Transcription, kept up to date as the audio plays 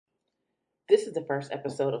This is the first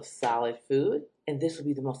episode of Solid Food, and this will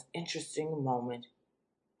be the most interesting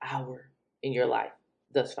hour in your life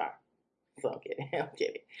thus far. So I'm kidding. I'm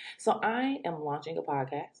kidding. So I am launching a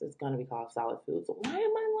podcast. It's going to be called Solid Food. So why am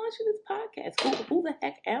I launching this podcast? Who the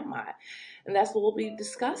heck am I? And that's what we'll be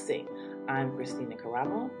discussing. I'm Christina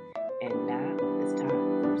Caramo, and now it's time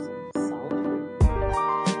for some solid food.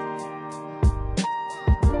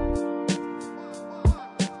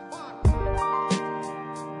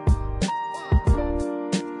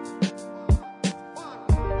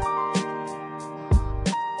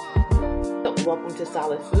 So welcome to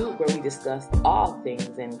Solid Food, where we discuss all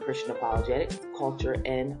things in Christian apologetics, culture,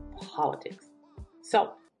 and politics.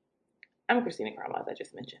 So, I'm Christina Caramo, as I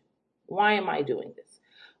just mentioned. Why am I doing this?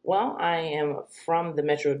 Well, I am from the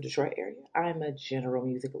Metro Detroit area. I'm a general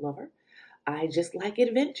music lover. I just like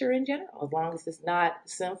adventure in general. As long as it's not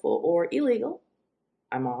sinful or illegal,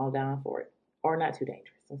 I'm all down for it. Or not too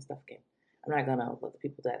dangerous and stuff again. I'm not gonna let the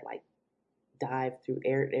people that like dive through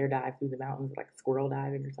air dive through the mountains like squirrel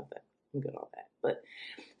diving or something. I'm good on that. But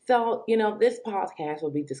so, this podcast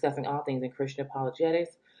will be discussing all things in Christian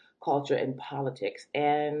apologetics, culture, and politics.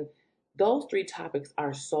 And those three topics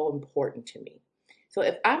are so important to me. So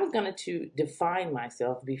if I was going to define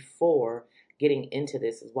myself before getting into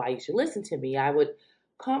this is why you should listen to me, I would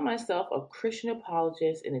call myself a Christian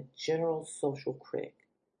apologist and a general social critic.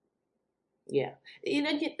 Yeah.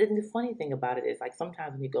 And the funny thing about it is, like,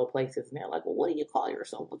 sometimes when you go places and they're like, well, what do you call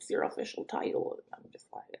yourself? What's your official title? And I'm just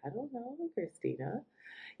like, I don't know, Christina.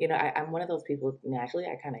 I'm one of those people, naturally,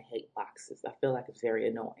 I kind of hate boxes. I feel like it's very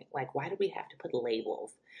annoying. Like, why do we have to put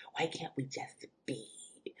labels? Why can't we just be?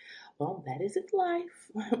 Well, that isn't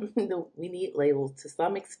life. We need labels to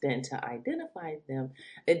some extent to identify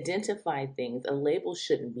things. A label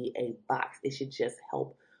shouldn't be a box. It should just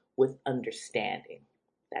help with understanding.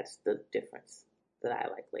 That's the difference that I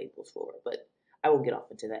like labels for. But I will get off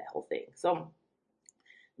into that whole thing. So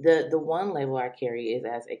the one label I carry is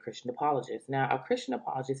as a Christian apologist. Now, a Christian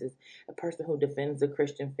apologist is a person who defends the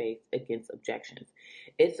Christian faith against objections.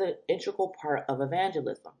 It's an integral part of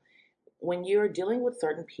evangelism. When you're dealing with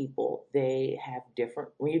certain people,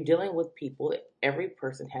 when you're dealing with people, every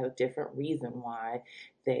person has a different reason why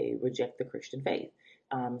they reject the Christian faith.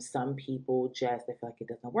 Some people they feel like it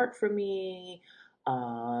doesn't work for me.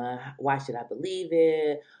 Why should I believe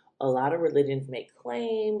it? A lot of religions make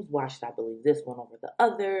claims. Why should I believe this one over the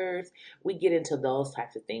others? We get into those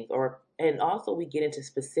types of things, and also we get into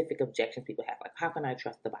specific objections people have, like how can I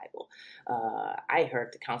trust the Bible? I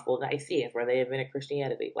heard the Council of Nicaea, where they invented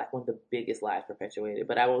Christianity, like one of the biggest lies perpetuated.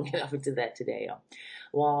 But I won't get off into that today.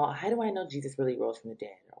 Well, how do I know Jesus really rose from the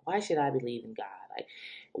dead? Or why should I believe in God? Like,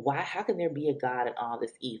 why? How can there be a God in all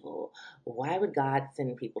this evil? Why would God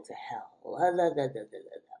send people to hell? Blah, blah, blah, blah, blah,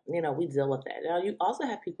 blah. We deal with that. Now, you also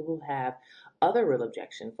have people who have other real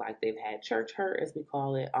objections, like they've had church hurt, as we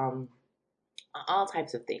call it, all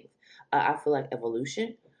types of things. I feel like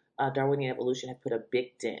Darwinian evolution, has put a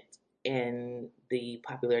big dent in the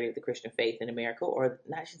popularity of the Christian faith in America, or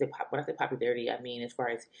not. When I say popularity, I mean as far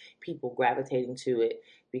as people gravitating to it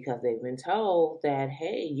because they've been told that,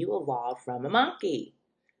 hey, you evolved from a monkey.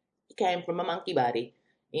 You came from a monkey body,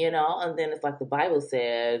 and then it's like the Bible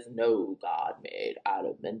says, no, God made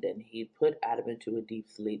Adam, and then he put Adam into a deep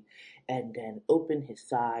sleep, and then opened his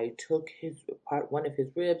side, took one of his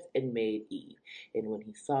ribs, and made Eve. And when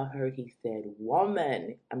he saw her, he said,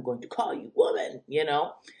 woman, I'm going to call you woman.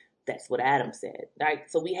 That's what Adam said, right?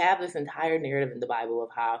 So we have this entire narrative in the Bible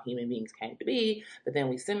of how human beings came to be, but then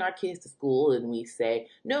we send our kids to school and we say,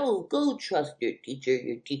 no, go trust your teacher.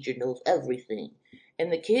 Your teacher knows everything.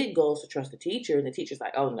 And the kid goes to trust the teacher, and the teacher's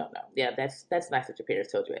like, "Oh no, no, yeah, that's nice that your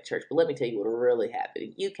parents told you at church, but let me tell you what really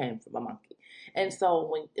happened. You came from a monkey." And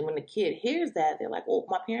so when the kid hears that, they're like, "Well,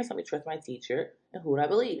 my parents told me to trust my teacher, and who do I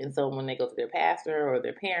believe?" And so when they go to their pastor or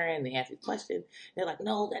their parent, and they ask these questions, they're like,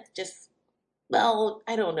 "No, that's just." Well,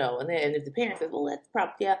 I don't know. And if the parent says, well, that's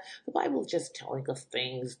probably, yeah, the Bible is just telling us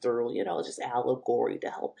things through, just allegory to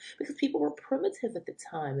help. Because people were primitive at the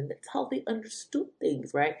time, and that's how they understood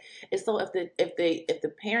things, right? And so if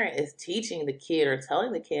the parent is teaching the kid or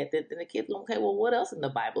telling the kid, then the kid's going, okay, well, what else in the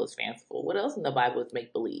Bible is fanciful? What else in the Bible is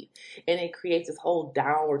make believe? And it creates this whole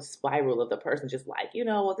downward spiral of the person just like,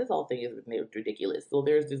 well, this whole thing is ridiculous. So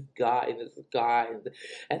there's this guy and this guy,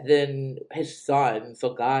 and then his son.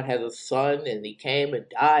 So God has a son, and he came and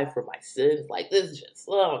died for my sins. Like, this is just,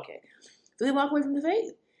 okay. So they walk away from the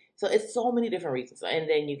faith. So it's so many different reasons. And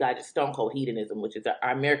then you got just stone cold hedonism, which is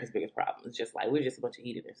our America's biggest problem. It's just like, we're just a bunch of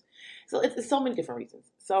hedonists. So it's so many different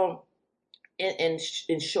reasons. So in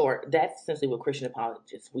short, that's essentially what Christian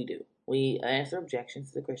apologists we do. We answer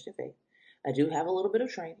objections to the Christian faith. I do have a little bit of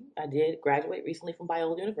training. I did graduate recently from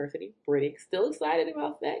Biola University. Pretty still excited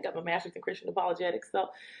about that. Got my master's in Christian apologetics. So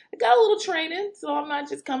I got a little training. So I'm not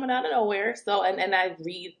just coming out of nowhere. So and I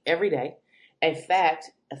read every day. In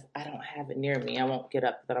fact, if I don't have it near me, I won't get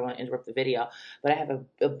up because I don't want to interrupt the video. But I have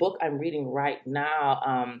a book I'm reading right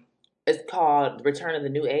now. It's called The Return of the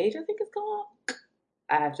New Age, I think it's called.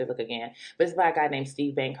 I have to look again, but it's by a guy named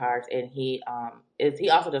Steve Bancarz, and he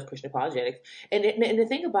also does Christian apologetics. And the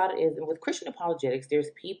thing about it is, with Christian apologetics, there's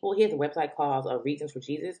people. He has a website called Reasons for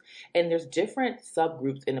Jesus, and there's different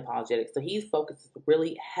subgroups in apologetics. So he's focused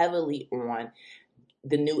really heavily on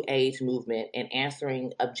the New Age movement and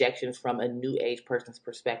answering objections from a New Age person's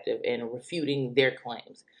perspective and refuting their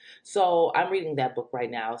claims. So I'm reading that book right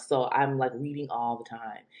now. So I'm like reading all the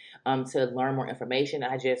time to learn more information.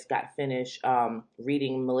 I just got finished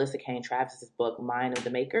reading Melissa Cain Travis's book, Mind of the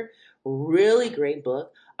Maker. Really great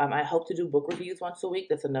book. I hope to do book reviews once a week.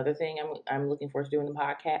 That's another thing I'm looking forward to doing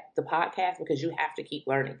the podcast because you have to keep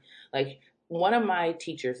learning. Like one of my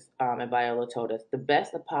teachers at Biola told us, the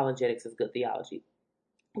best apologetics is good theology.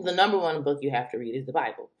 The number one book you have to read is the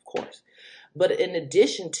Bible, of course. But in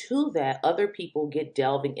addition to that, other people get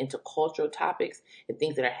delving into cultural topics and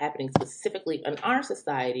things that are happening specifically in our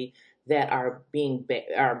society that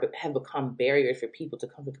have become barriers for people to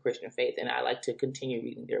come to the Christian faith. And I like to continue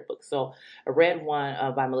reading their books. So I read one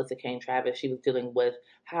by Melissa Cain Travis. She was dealing with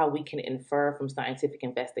how we can infer from scientific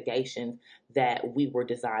investigations that we were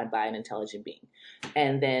designed by an intelligent being.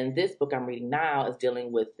 And then this book I'm reading now is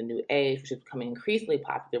dealing with the New Age, which is becoming increasingly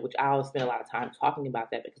popular, which I will spend a lot of time talking about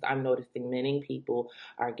that because I'm noticing many people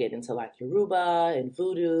are getting to like Yoruba and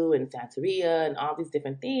Voodoo and Santeria and all these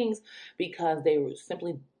different things because they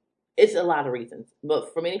simply, it's a lot of reasons.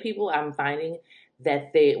 But for many people, I'm finding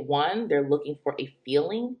that they're looking for a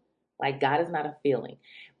feeling, like God is not a feeling.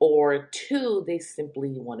 Or two, they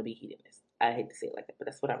simply want to be hedonists. I hate to say it like that, but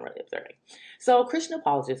that's what I'm really observing. So Christian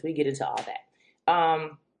apologists, we get into all that.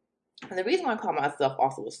 And the reason why I call myself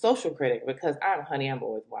also a social critic because I'm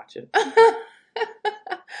always watching.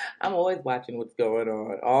 I'm always watching what's going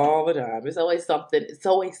on all the time. It's always something. It's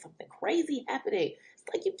always something crazy happening.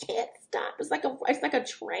 It's like you can't stop. It's like a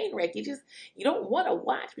train wreck. You don't want to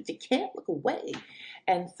watch, but you can't look away.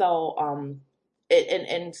 And so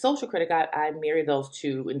and social critic, I marry those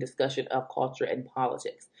two in discussion of culture and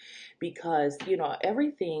politics because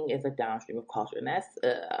everything is a downstream of culture, and that's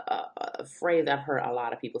a phrase I've heard a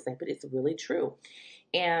lot of people say, but it's really true.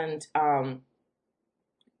 And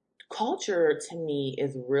culture to me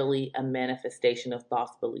is really a manifestation of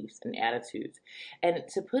thoughts, beliefs, and attitudes. And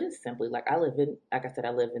to put it simply, like I said,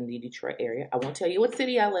 I live in the Detroit area. I won't tell you what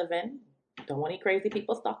city I live in. Don't want any crazy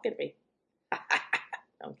people stalking me.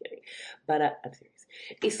 I'm kidding, but I'm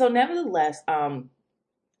serious. So, nevertheless,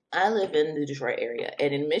 I live in the Detroit area,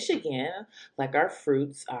 and in Michigan, like our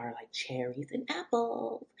fruits are like cherries and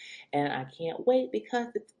apples, and I can't wait because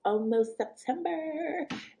it's almost September.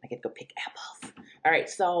 I get to go pick apples. All right,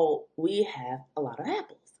 so we have a lot of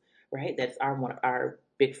apples, right? That's one of our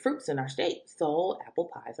big fruits in our state. So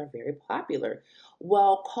apple pies are very popular.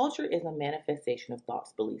 Well, culture is a manifestation of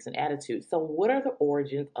thoughts, beliefs, and attitudes. So what are the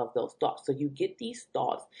origins of those thoughts? So you get these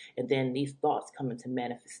thoughts, and then these thoughts come into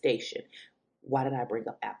manifestation. Why did I bring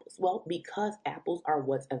up apples? Well, because apples are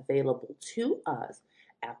what's available to us,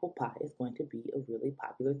 apple pie is going to be a really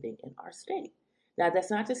popular thing in our state. Now,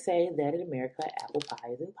 that's not to say that in America, apple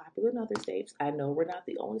pie isn't popular in other states. I know we're not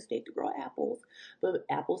the only state to grow apples, but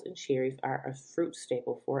apples and cherries are a fruit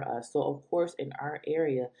staple for us. So, of course, in our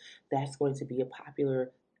area, that's going to be a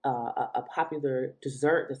popular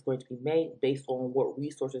dessert that's going to be made based on what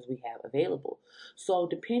resources we have available. So,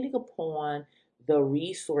 depending upon the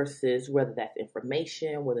resources, whether that's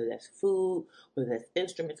information, whether that's food, whether that's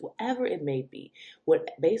instruments, whatever it may be,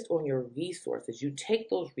 based on your resources, you take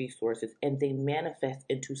those resources and they manifest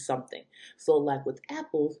into something. So, like with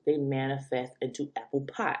apples, they manifest into apple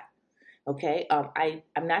pie. Okay,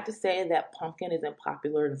 I'm not to say that pumpkin isn't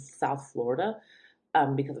popular in South Florida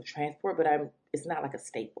because of transport, but it's not like a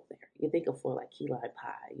staple there. You think of for like key lime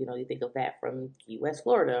pie, you think of that from Key West,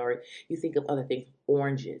 Florida, or you think of other things,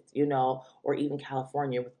 oranges, or even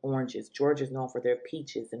California with oranges. Georgia is known for their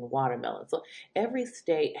peaches and watermelon. So every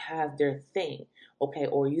state has their thing, okay?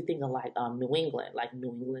 Or you think of New England, like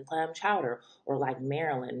New England clam chowder, or like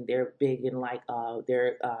Maryland, they're big in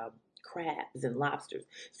their crabs and lobsters.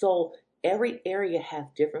 So every area has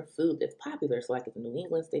different food that's popular. So like in the New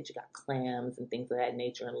England state, you got clams and things of that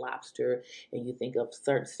nature and lobster. And you think of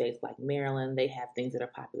certain states like Maryland, they have things that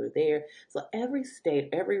are popular there. So every state,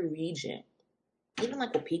 every region Even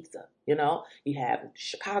like with pizza, you know, you have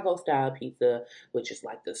Chicago style pizza, which is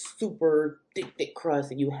like the super thick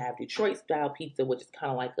crust, and you have Detroit style pizza, which is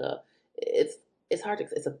kind of like it's hard to,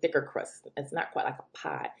 it's a thicker crust. It's not quite like a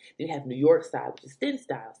pie. Then you have New York style, which is thin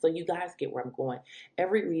style. So you guys get where I'm going.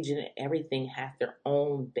 Every region and everything has their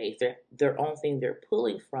own base, their own thing they're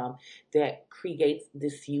pulling from that creates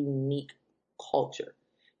this unique culture.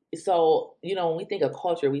 So, you know, when we think of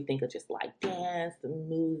culture, we think of just like dance, the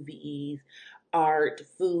movies, art,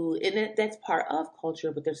 food, and that's part of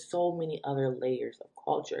culture, but there's so many other layers of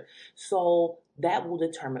culture. So that will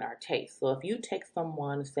determine our taste. So if you take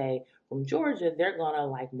someone, say, from Georgia, they're gonna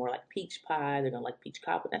like more like peach pie, they're gonna like peach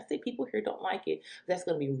cobbler. Not to say people here don't like it, that's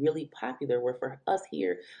gonna be really popular. Where for us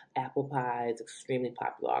here, apple pie is extremely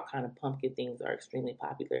popular. All kind of pumpkin things are extremely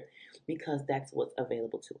popular because that's what's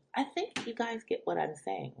available to us. I think you guys get what I'm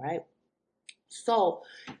saying, right? So,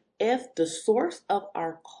 if the source of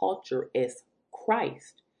our culture is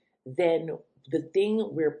Christ, then the thing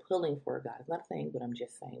we're pulling for, God is not saying, but I'm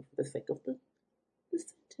just saying for the sake of the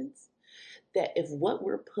sentence, that if what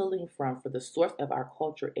we're pulling from for the source of our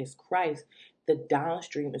culture is Christ, the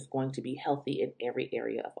downstream is going to be healthy in every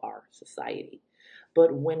area of our society.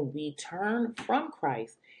 But when we turn from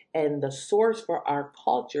Christ and the source for our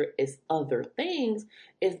culture is other things,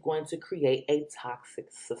 it's going to create a toxic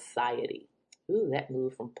society. Ooh, that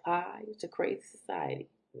moved from pie to crazy society.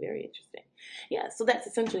 Very interesting. Yeah, so that's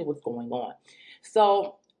essentially what's going on.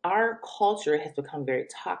 So our culture has become very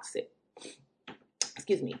toxic.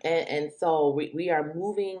 Excuse me. And so we are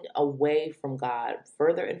moving away from God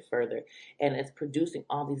further and further, and it's producing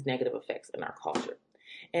all these negative effects in our culture.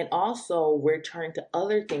 And also, we're turning to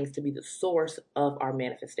other things to be the source of our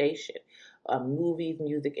manifestation. Movies,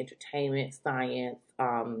 music, entertainment, science,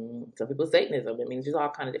 some people Satanism. I mean, it's just all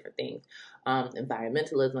kind of different things.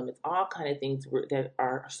 Environmentalism, it's all kind of things that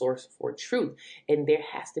are a source for truth. And there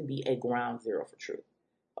has to be a ground zero for truth.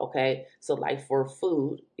 Okay? So, like for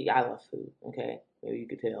food, yeah, I love food. Okay? Maybe you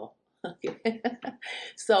could tell. Okay.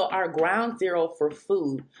 So, our ground zero for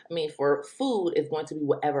food, for food is going to be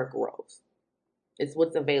whatever grows. It's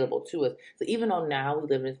what's available to us. So even though now we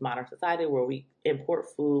live in this modern society where we import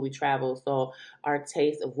food, we travel, so our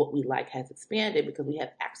taste of what we like has expanded because we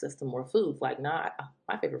have access to more foods. Like, not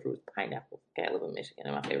my favorite fruit is pineapple. Okay, I live in Michigan,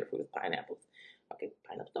 and my favorite fruit is pineapples. Okay,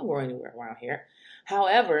 pineapples don't grow anywhere around here.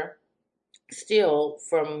 However, still,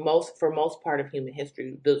 for most part of human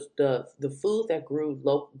history, the food that grew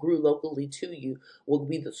locally to you will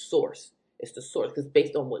be the source. It's the source because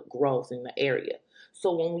based on what grows in the area.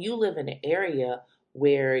 So when you live in an area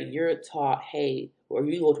where you're taught, hey, or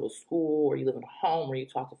you go to a school or you live in a home where you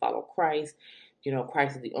taught to follow Christ, you know,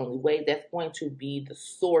 Christ is the only way, that's going to be the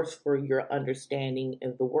source for your understanding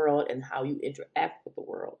of the world and how you interact with the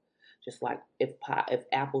world. Just like if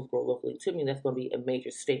apples grow locally to me, that's going to be a major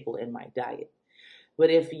staple in my diet. But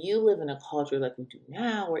if you live in a culture like we do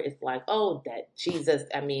now, where it's like, oh, that Jesus,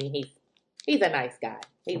 he's a nice guy.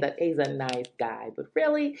 He's a nice guy, but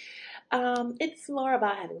really, it's more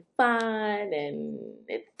about having fun, and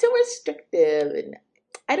it's too restrictive, and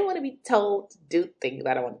I don't want to be told to do things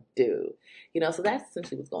I don't want to do. You know, so that's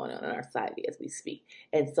essentially what's going on in our society as we speak.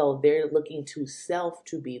 And so they're looking to self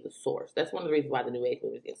to be the source. That's one of the reasons why the New Age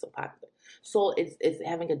movement is so popular. So it's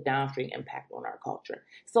having a downstream impact on our culture.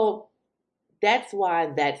 So that's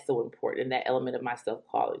why that's so important, and that element of myself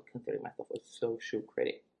calling, considering myself a social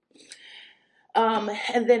critic.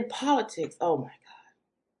 And then politics. Oh my God,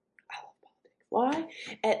 I love politics. Why?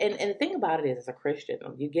 And the thing about it is, as a Christian,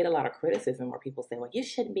 you get a lot of criticism where people say, "Well, you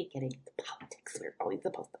shouldn't be getting into politics. We're only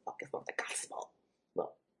supposed to focus on the gospel."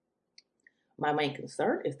 Well, my main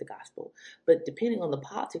concern is the gospel, but depending on the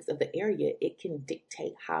politics of the area, it can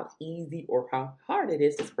dictate how easy or how hard it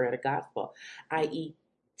is to spread a gospel, i.e.,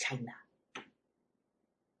 China.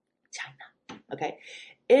 China. Okay,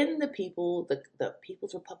 in the People's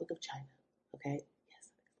Republic of China. Okay, yes,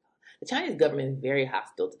 the Chinese government is very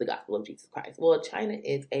hostile to the gospel of Jesus Christ. Well, China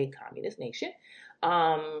is a communist nation,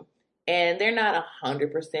 um, and they're not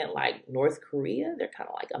 100% like North Korea. They're kind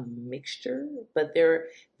of like a mixture, but they're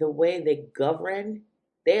the way they govern.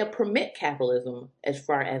 They permit capitalism as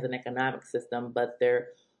far as an economic system, but they're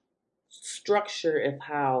structure of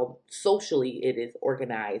how socially it is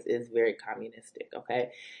organized is very communistic,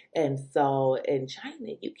 okay? And so in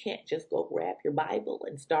China, you can't just go grab your Bible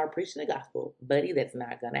and start preaching the gospel. Buddy, that's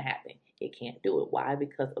not going to happen. You can't do it. Why?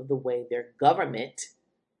 Because of the way their government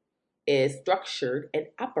is structured and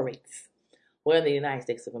operates. Well, in the United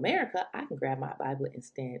States of America, I can grab my Bible and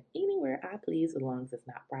stand anywhere I please as long as it's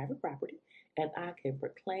not private property, and I can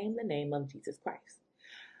proclaim the name of Jesus Christ.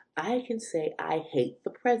 I can say I hate the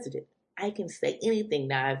president. I can say anything.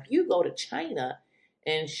 Now, if you go to China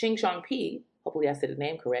and Xing Pi, hopefully I said his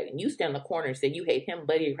name correct, and you stand in the corner and say you hate him,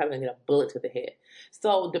 buddy, you're probably gonna get a bullet to the head.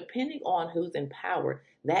 So depending on who's in power,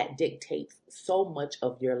 that dictates so much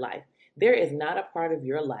of your life. There is not a part of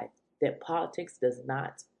your life that politics does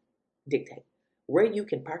not dictate. Where you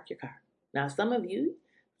can park your car. Now, some of you,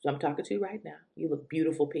 so I'm talking to you right now, you look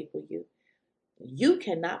beautiful people, you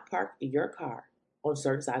cannot park your car on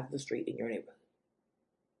certain sides of the street in your neighborhood.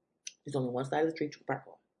 There's only one side of the street you can park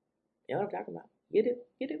on. You know what I'm talking about? You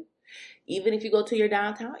do. Even if you go to your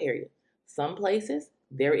downtown area, some places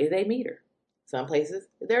there is a meter. Some places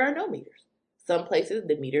there are no meters. Some places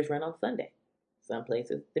the meters run on Sunday. Some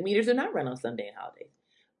places the meters do not run on Sunday and holidays.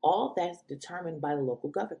 All that's determined by the local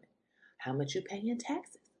government. How much you pay in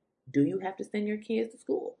taxes? Do you have to send your kids to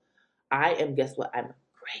school? Guess what? I'm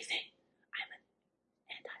crazy. I'm an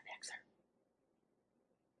anti-vaxxer.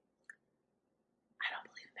 I don't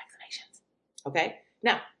believe in vaccinations. Okay?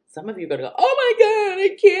 Now, some of you are going to go, oh my God,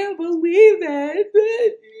 I can't believe that.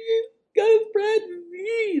 It's going to spread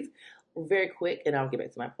disease. Very quick, and I'll get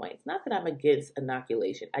back to my point. It's not that I'm against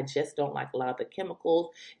inoculation. I just don't like a lot of the chemicals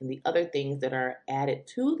and the other things that are added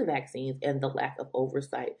to the vaccines and the lack of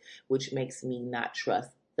oversight, which makes me not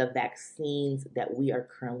trust the vaccines that we are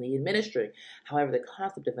currently administering. However, the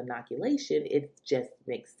concept of inoculation, it just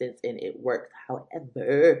makes sense and it works.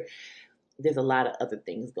 However, there's a lot of other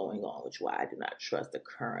things going on, which is why I do not trust the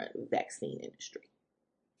current vaccine industry.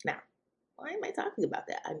 Now, why am I talking about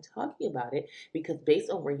that? I'm talking about it because based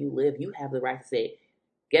on where you live, you have the right to say,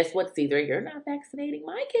 guess what, Caesar? You're not vaccinating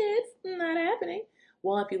my kids. Not happening.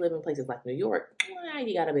 Well, if you live in places like New York,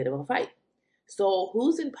 you got a bit of a fight. So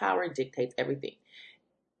who's in power dictates everything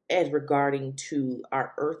as regarding to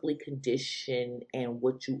our earthly condition and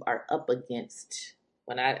what you are up against.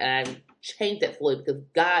 When I changed that fully because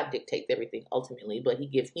God dictates everything ultimately, but he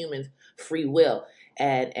gives humans free will.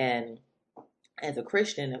 And as a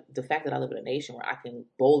Christian, the fact that I live in a nation where I can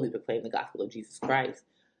boldly proclaim the gospel of Jesus Christ,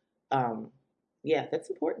 yeah, that's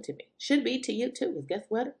important to me. Should be to you too, because guess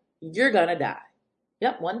what? You're gonna die.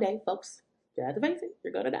 Yep, one day, folks. You have to face it.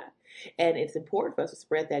 You're gonna die. And it's important for us to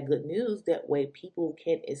spread that good news. That way people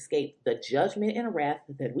can escape the judgment and wrath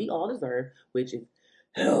that we all deserve, which is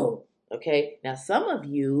hell. Okay? Now, some of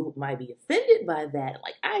you might be offended by that.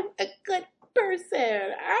 Like, I'm a good person.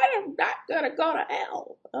 I'm not going to go to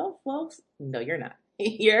hell. Oh, folks, no, you're not.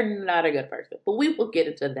 You're not a good person. But we will get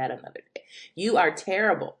into that another day. You are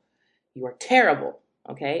terrible. You are terrible.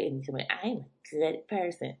 Okay? And you tell me, I'm a good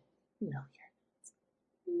person. No,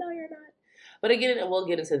 you're not. No, you're not. But again, we'll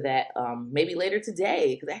get into that maybe later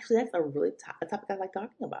today, because actually that's a really a topic I like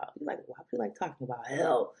talking about. You're like, why do you like talking about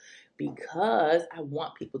hell? Because I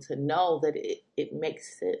want people to know that it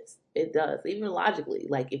makes sense. It does, even logically.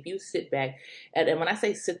 Like if you sit back, and when I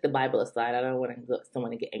say sit the Bible aside, I don't want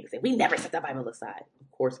someone to get angry and say, we never set the Bible aside.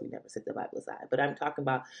 Of course we never set the Bible aside. But I'm talking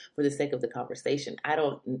about for the sake of the conversation.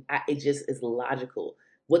 It just is logical.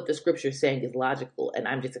 What the scripture is saying is logical, and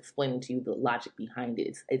I'm just explaining to you the logic behind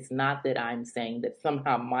it. It's not that I'm saying that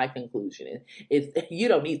somehow my conclusion is you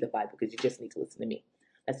don't need the Bible because you just need to listen to me.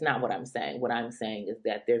 That's not what I'm saying. What I'm saying is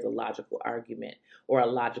that there's a logical argument or a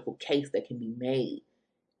logical case that can be made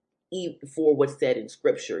for what's said in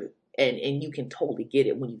scripture, and you can totally get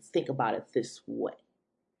it when you think about it this way.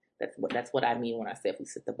 That's what I mean when I say if we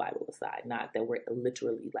set the Bible aside, not that we're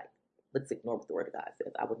literally like, let's ignore what the word of God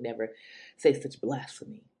says. I would never say such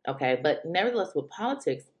blasphemy. Okay, but nevertheless, with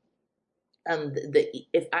politics,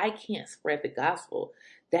 if I can't spread the gospel,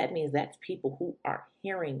 that means that's people who are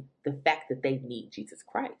hearing the fact that they need Jesus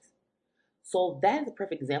Christ. So that is a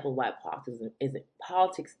perfect example of why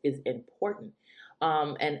politics is important.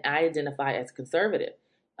 And I identify as conservative.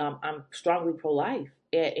 I'm strongly pro-life,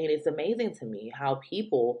 and it's amazing to me how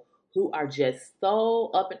people who are just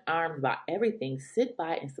so up in arms about everything sit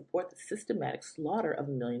by and support the systematic slaughter of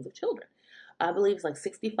millions of children. I believe it's like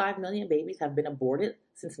 65 million babies have been aborted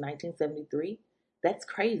since 1973. That's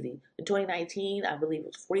crazy. In 2019, I believe it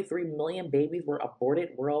was 43 million babies were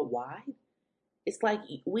aborted worldwide. It's like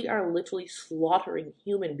we are literally slaughtering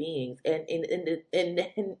human beings, and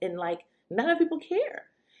like none of people care.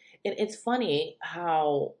 And it's funny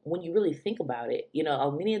how, when you really think about it,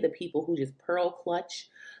 many of the people who just pearl clutch,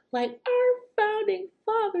 like our founding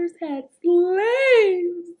fathers had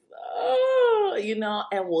slaves,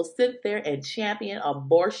 and will sit there and champion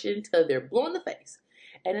abortion till they're blue in the face.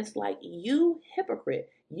 And it's like, you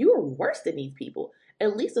hypocrite, you are worse than these people.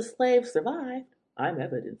 At least the slaves survived. I'm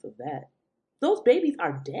evidence of that. Those babies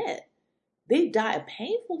are dead. They die a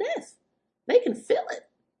painful death. They can feel it.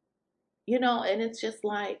 And it's just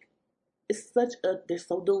like, they're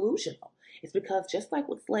so delusional. It's because just like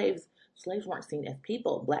with slaves, slaves weren't seen as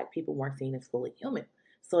people. Black people weren't seen as fully human.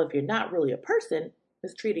 So if you're not really a person,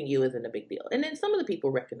 mistreating you isn't a big deal. And then some of the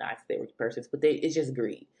people recognized they were persons, but it's just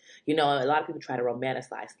greed. A lot of people try to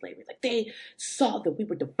romanticize slavery. Like they saw that we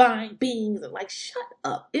were divine beings and like, shut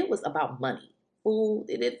up. It was about money. Fool,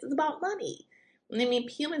 it's about money. I mean,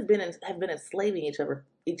 humans have been enslaving each other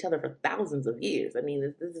for thousands of years. I mean,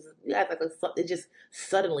 this is it just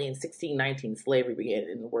suddenly in 1619 slavery began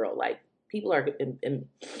in the world. Like people are in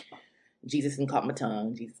Jesus didn't caught my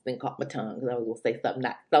tongue. Jesus didn't caught my tongue because I was going to say something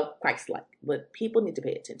not so Christ-like. But people need to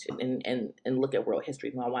pay attention and look at world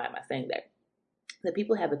history. Now, why am I saying that? That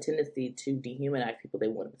people have a tendency to dehumanize people they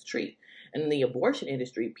want to mistreat. And in the abortion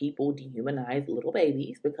industry, people dehumanize little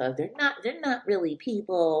babies because they're not really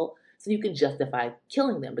people. So you can justify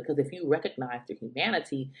killing them because if you recognize their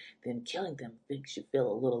humanity, then killing them makes you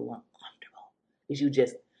feel a little uncomfortable because you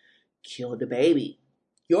just killed the baby,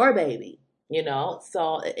 your baby.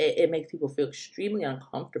 So it makes people feel extremely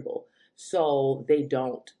uncomfortable. So they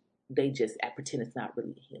just pretend it's not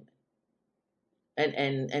really human.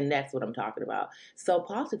 And that's what I'm talking about. So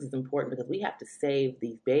politics is important because we have to save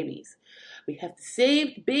these babies. We have to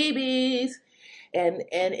save the babies, and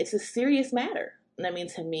it's a serious matter. And I mean,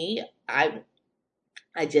 to me, I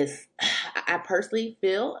personally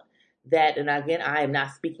feel that, and again, I am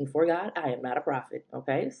not speaking for God. I am not a prophet,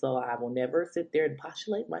 okay? So I will never sit there and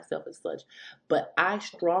postulate myself as such. But I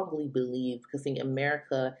strongly believe, because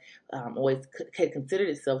America always considered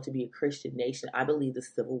itself to be a Christian nation, I believe the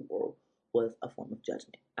Civil War was a form of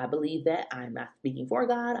judgment. I believe that. I am not speaking for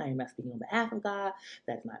God. I am not speaking on behalf of God.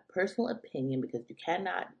 That's my personal opinion because you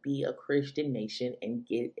cannot be a Christian nation and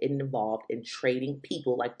get involved in trading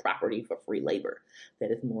people like property for free labor. That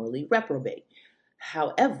is morally reprobate.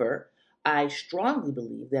 However, I strongly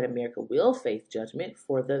believe that America will face judgment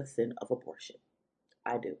for the sin of abortion.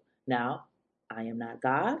 I do. Now, I am not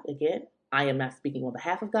God. Again, I am not speaking on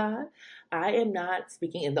behalf of God. I am not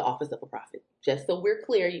speaking in the office of a prophet. Just so we're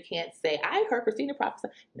clear, you can't say, I heard Christina prophesy.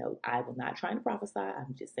 No, I was not trying to prophesy.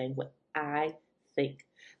 I'm just saying what I think.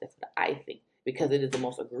 That's what I think. Because it is the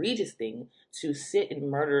most egregious thing to sit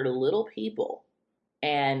and murder little people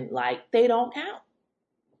and like they don't count.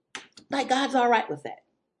 Like God's all right with that.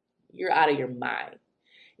 You're out of your mind.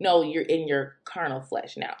 No, you're in your carnal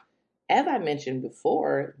flesh. Now, as I mentioned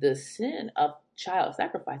before, the sin of child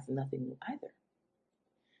sacrifice is nothing new either.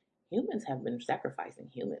 Humans have been sacrificing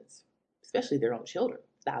humans, especially their own children,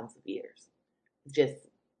 thousands of years, just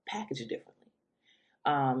packaged differently.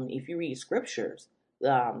 If you read scriptures,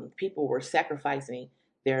 people were sacrificing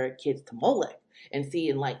their kids to Molech. And see,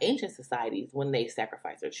 in like ancient societies, when they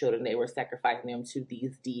sacrificed their children, they were sacrificing them to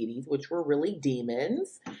these deities, which were really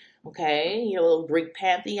demons. Okay, Greek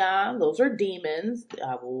pantheon, those are demons.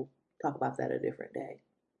 I will talk about that a different day.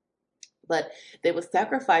 But they would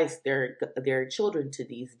sacrifice their children to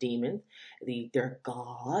these demons, their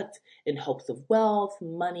gods, in hopes of wealth,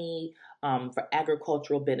 money, for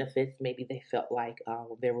agricultural benefits. Maybe they felt like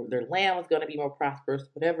their land was going to be more prosperous,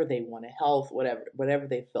 whatever they wanted, health, whatever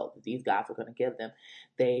they felt that these gods were going to give them.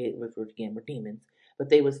 They, which were demons, but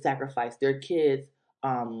they would sacrifice their kids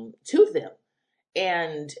to them,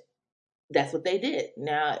 and that's what they did.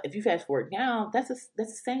 Now, if you fast forward now, that's the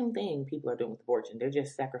same thing people are doing with abortion. They're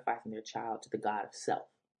just sacrificing their child to the god of self.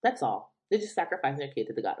 That's all. They're just sacrificing their kid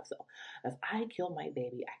to the god of self. If I kill my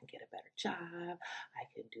baby, I can get a better job. I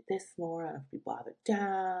can do this more. I don't have to be bothered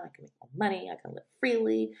down. I can make more money. I can live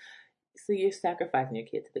freely. So you're sacrificing your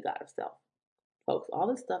kid to the god of self. Folks, all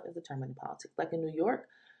this stuff is determined in politics. Like in New York,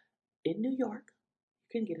 you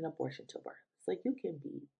can get an abortion till birth. So you can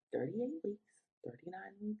be 38 weeks, 39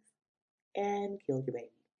 weeks, and kill your baby.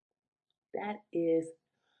 That is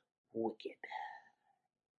wicked.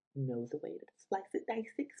 Know the way to slice it, dice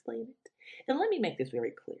it, explain it. And let me make this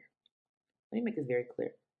very clear.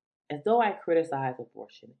 As though I criticize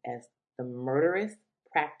abortion as the murderous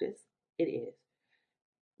practice it is,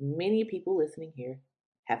 many people listening here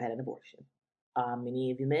have had an abortion.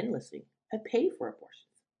 Many of you men listening have paid for abortions.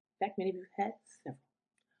 In fact, many of you have had several.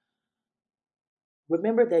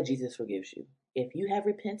 Remember that Jesus forgives you. If you have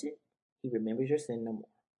repented, he remembers your sin no more.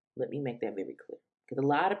 Let me make that very clear. Because a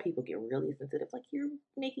lot of people get really sensitive, like you're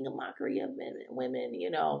making a mockery of men and women,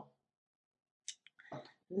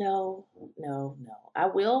 No. I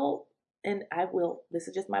will, this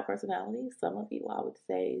is just my personality. Some of you, I would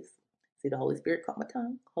say, see, the Holy Spirit caught my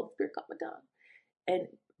tongue. And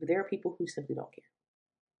there are people who simply don't care.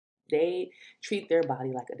 They treat their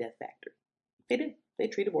body like a death factory. They do. They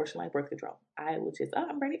treat abortion like birth control. I would just,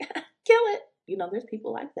 I'm ready, kill it. There's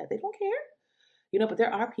people like that. They don't care. But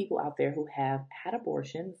there are people out there who have had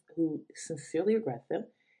abortions, who sincerely regret them.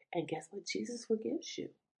 And guess what? Jesus forgives you.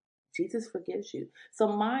 Jesus forgives you. So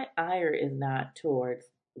my ire is not towards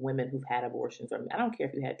women who've had abortions, or I don't care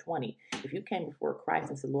if you had 20. If you came before Christ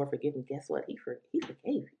and said, Lord, forgive me, guess what? He forgave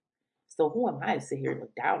you. So who am I to sit here and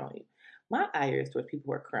look down on you? My ire is towards people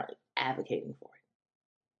who are currently advocating for it.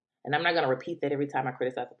 And I'm not going to repeat that every time I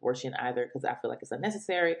criticize abortion either, because I feel like it's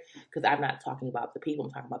unnecessary, because I'm not talking about the people.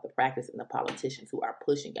 I'm talking about the practice and the politicians who are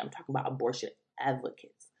pushing it. I'm talking about abortion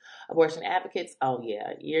advocates. Abortion advocates, oh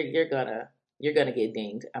yeah, you're gonna get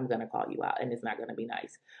dinged. I'm gonna call you out, and it's not gonna be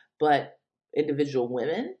nice. But individual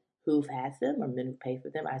women who've had them, or men who pay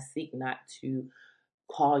for them, I seek not to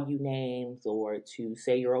call you names or to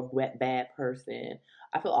say you're a bad person.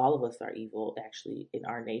 I feel all of us are evil actually in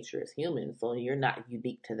our nature as humans, so you're not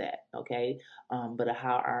unique to that, okay? But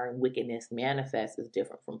how our wickedness manifests is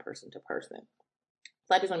different from person to person.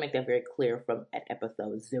 So I just want to make that very clear from at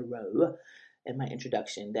episode 0 in my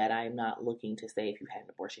introduction, that I'm not looking to say if you had an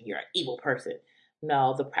abortion, you're an evil person.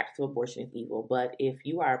 No, the practice of abortion is evil, but if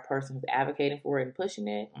you are a person who's advocating for it and pushing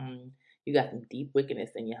it, you got some deep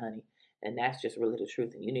wickedness in you, honey. And that's just really the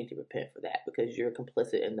truth. And you need to repent for that, because you're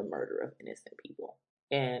complicit in the murder of innocent people.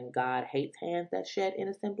 And God hates hands that shed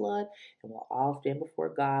innocent blood. And we'll all stand before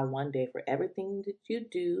God one day for everything that you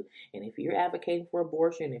do. And if you're advocating for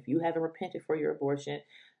abortion, if you haven't repented for your abortion,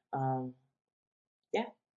 yeah,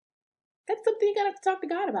 that's something you gotta talk to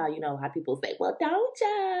God about. A lot of people say, well, don't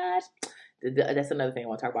judge. That's another thing I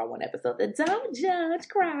want to talk about one episode. The don't judge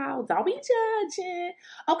crowd. Don't be judging.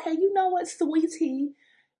 Okay, you know what, sweetie?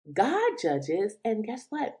 God judges, and guess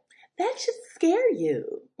what? That should scare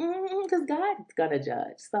you, because God's gonna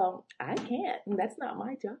judge. So I can't. That's not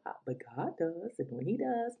my job, but God does, and when He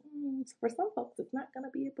does, for some folks, it's not gonna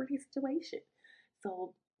be a pretty situation.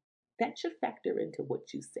 So that should factor into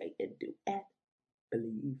what you say and do and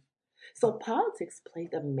believe. So politics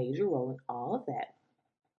plays a major role in all of that.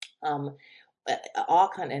 Um,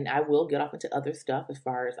 and I will get off into other stuff as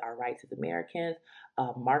far as our rights as Americans.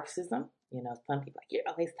 Marxism, some people are like, you're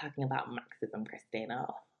always talking about Marxism, Christina.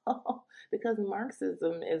 Because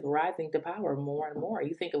Marxism is rising to power more and more.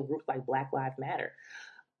 You think of groups like Black Lives Matter.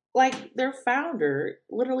 Like, their founder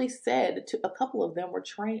literally said to a couple of them,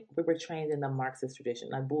 we were trained in the Marxist tradition.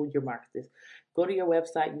 Like, boo, you're Marxist. Go to your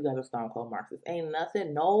website, you guys are stone cold Marxist. Ain't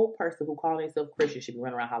nothing, no person who calls themselves Christian should be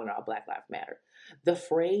running around hollering out Black Lives Matter. The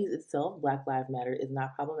phrase itself, Black Lives Matter, is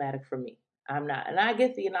not problematic for me. I'm not. And I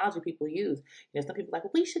get the analogy people use. Some people are like,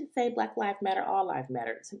 well, we shouldn't say Black Lives Matter, all lives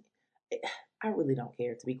matter. I really don't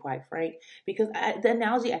care, to be quite frank, because the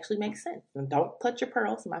analogy actually makes sense. And don't cut your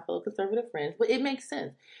pearls to my fellow conservative friends, but it makes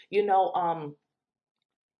sense.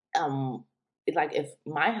 It's like if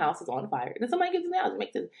my house is on fire, and somebody gives an analogy, it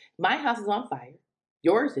makes sense. My house is on fire,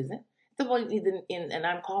 yours isn't. And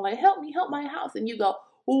I'm calling, help me, help my house. And you go,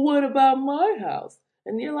 well, what about my house?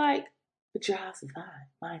 And you're like, but your house is fine.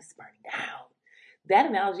 Mine's burning down. That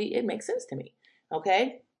analogy, it makes sense to me.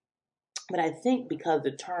 Okay? But I think because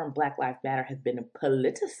the term Black Lives Matter has been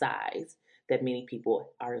politicized, that many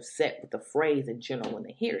people are upset with the phrase in general when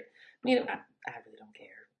they hear it. I really don't care.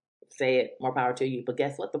 Say it, more power to you. But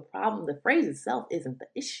guess what? The phrase itself isn't the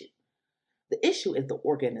issue. The issue is the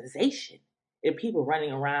organization. And people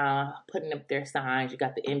running around, putting up their signs. You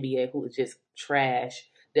got the NBA, who is just trash.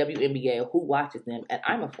 WNBA, who watches them. And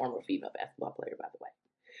I'm a former female basketball player, by the way.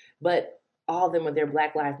 But all of them with their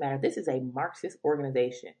Black Lives Matter. This is a Marxist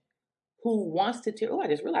organization who wants to I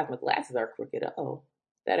just realized my glasses are crooked. Uh-oh.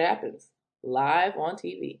 That happens. Live on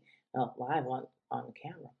TV. Live on the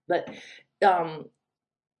camera. But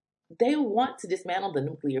they want to dismantle the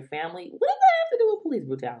nuclear family. What does that have to do with police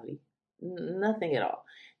brutality? Nothing at all.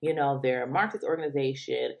 They're a Marxist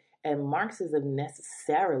organization, and Marxism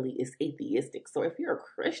necessarily is atheistic. So if you're a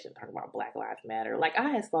Christian talking about Black Lives Matter, like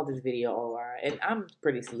I saw this video online, and I'm a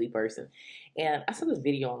pretty silly person, and I saw this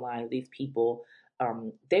video online of these people.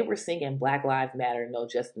 They were singing Black Lives Matter, no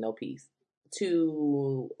justice, no peace,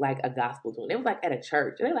 to like a gospel tune. It was like at a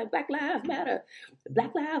church. They're like, Black Lives Matter,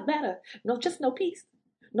 no just no peace.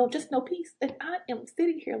 No, just no peace. And I am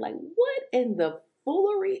sitting here like, what in the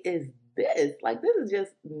foolery is this? Like, this is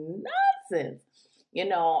just nonsense.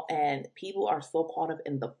 And people are so caught up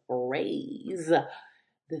in the phrase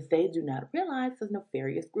that they do not realize it's a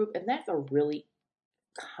nefarious group. And that's a really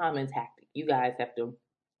common tactic. You guys have to,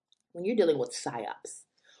 when you're dealing with psyops,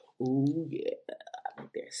 ooh, yeah,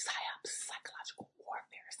 there's psyops, psychological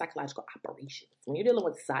warfare, psychological operations. When you're dealing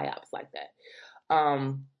with psyops like that,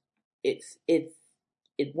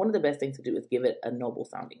 it's one of the best things to do is give it a noble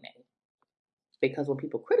sounding name. Because when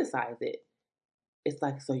people criticize it, it's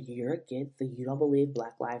like, so you're against, so you don't believe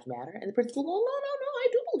Black Lives Matter? And the person goes, well, no, I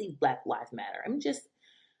do believe Black Lives Matter. I'm just,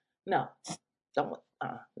 no, don't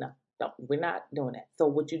No, we're not doing that. So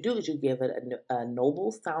what you do is you give it a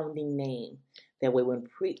noble sounding name. That way, when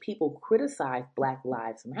people criticize Black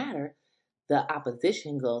Lives Matter, the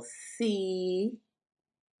opposition goes, see,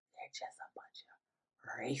 they're just a bunch of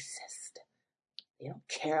racist. They don't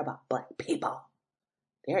care about Black people.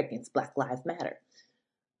 They're against Black Lives Matter.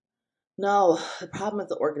 No, the problem is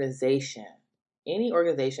the organization. Any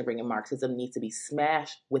organization bringing Marxism needs to be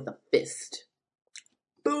smashed with a fist.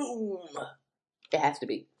 Boom! It has to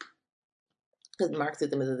be. Because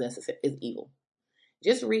Marxism is evil.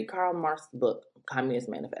 Just read Karl Marx's book, Communist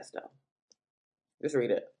Manifesto. Just read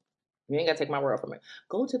it. You ain't got to take my word from it.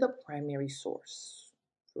 Go to the primary source.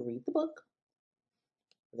 Read the book.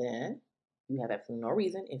 Then you have absolutely no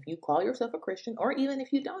reason, if you call yourself a Christian, or even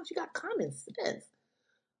if you don't, you got common sense.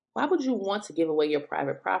 Why would you want to give away your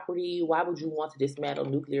private property? Why would you want to dismantle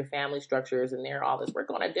nuclear family structures and all this? We're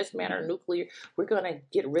going to dismantle nuclear. We're going to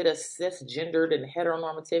get rid of cisgendered and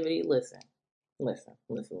heteronormativity. Listen,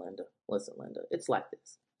 Linda. It's like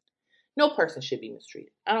this. No person should be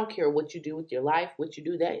mistreated. I don't care what you do with your life, what you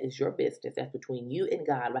do, that is your business. That's between you and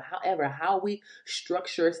God. But however, how we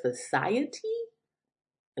structure society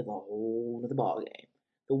is a whole other ballgame.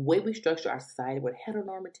 The way we structure our society with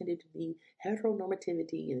heteronormativity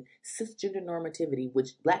and cisgender normativity,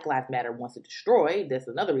 which Black Lives Matter wants to destroy. That's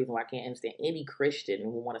another reason why I can't understand any Christian who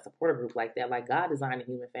will want to support a group like that. Like, God designed a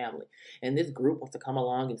human family, and this group wants to come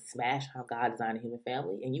along and smash how God designed a human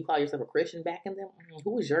family, and you call yourself a Christian backing them?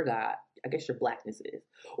 Who is your God? I guess your Blackness is.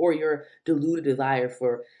 Or your deluded desire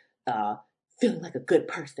for feeling like a good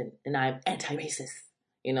person, and I'm anti-racist.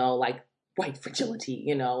 Like white fragility.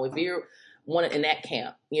 If you're one in that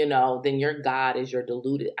camp, then your God is your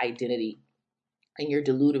deluded identity and your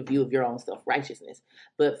deluded view of your own self-righteousness.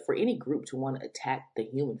 But for any group to want to attack the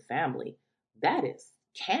human family, that is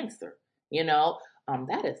cancer,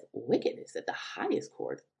 that is wickedness at the highest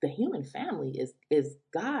court. The human family is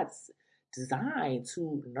God's design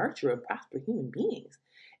to nurture and prosper human beings.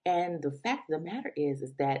 And the fact of the matter is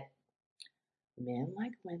that men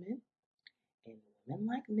like women and women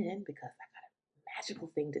like men, because I got a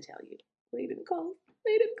magical thing to tell you. Wait and close.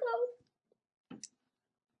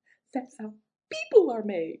 That's how people are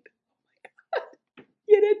made. Oh my God.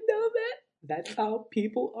 You didn't know that? That's how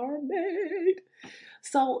people are made.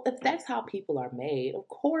 So if that's how people are made, of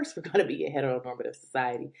course we're going to be a heteronormative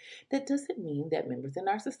society. That doesn't mean that members in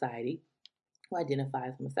our society who identify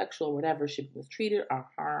as homosexual or whatever should be mistreated or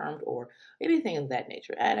harmed or anything of that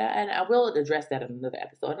nature. And I will address that in another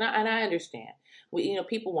episode. And I understand.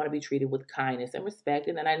 People want to be treated with kindness and respect.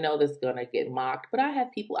 And then I know this is going to get mocked. But I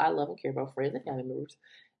have people I love and care about, friends and family members,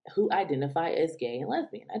 who identify as gay and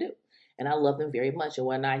lesbian. I do. And I love them very much. And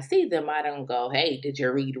when I see them, I don't go, hey, did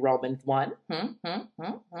you read Romans 1? I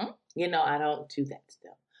don't do that to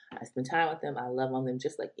them. I spend time with them. I love on them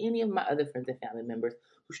just like any of my other friends and family members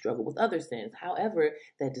who struggle with other sins. However,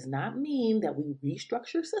 that does not mean that we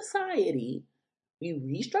restructure society. We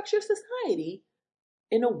restructure society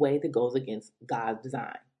in a way that goes against God's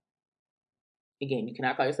design. Again, you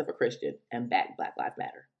cannot call yourself a Christian and back Black Lives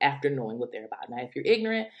Matter after knowing what they're about. Now, if you're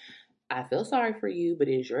ignorant, I feel sorry for you, but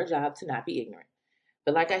it is your job to not be ignorant.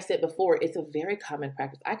 But like I said before, it's a very common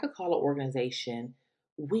practice. I could call an organization,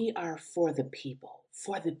 we are for the people,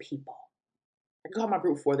 for the people. I can call my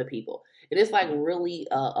group for the people. It is like really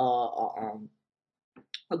a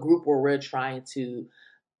group where we're trying to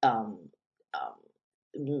um,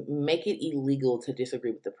 make it illegal to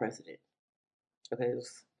disagree with the president. Okay,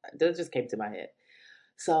 that just came to my head.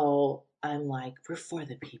 So I'm like, we're for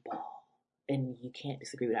the people. And you can't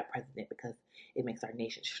disagree with our president because it makes our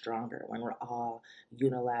nation stronger when we're all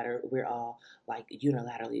unilaterally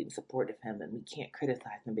in support of him, and we can't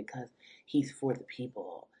criticize him because he's for the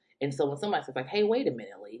people. And so when somebody says like, hey, wait a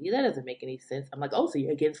minute, lady, that doesn't make any sense. I'm like, oh, so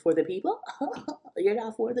you're against for the people? You're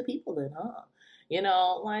not for the people then, huh?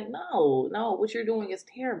 No, what you're doing is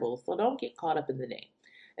terrible. So don't get caught up in the name.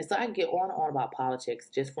 And so I can get on and on about politics,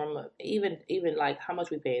 just from even like how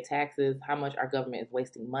much we pay in taxes, how much our government is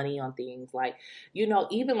wasting money on things like,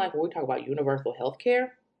 even like when we talk about universal health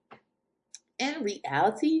care. In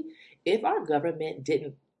reality, if our government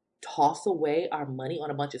didn't toss away our money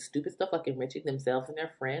on a bunch of stupid stuff like enriching themselves and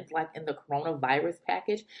their friends, like in the coronavirus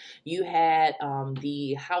package, you had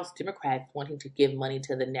the House Democrats wanting to give money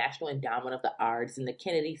to the National Endowment of the Arts and the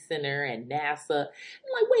Kennedy Center and NASA.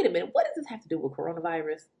 I'm like, wait a minute, what does this have to do with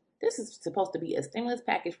coronavirus? This is supposed to be a stimulus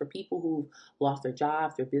package for people who've lost their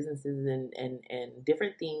jobs, their businesses, and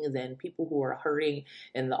different things, and people who are hurting,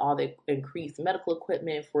 and all the increased medical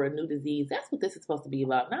equipment for a new disease. That's what this is supposed to be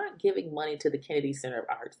about, not giving money to the Kennedy Center of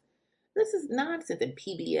Arts. This is nonsense. And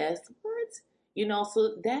PBS, what? You know,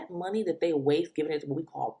 so that money that they waste giving it to what we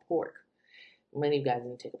call pork. Many of you guys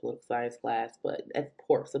didn't take a political science class, but that's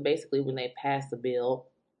pork. So basically, when they pass a bill,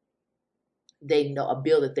 they know a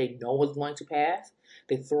bill that they know is going to pass.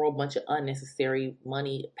 They throw a bunch of unnecessary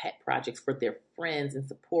money pet projects for their friends and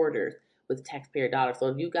supporters with taxpayer dollars. So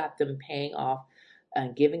if you got them paying off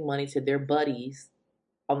and giving money to their buddies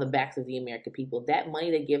on the backs of the American people, that money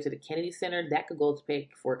they give to the Kennedy Center, that could go to pay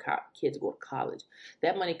for kids to go to college.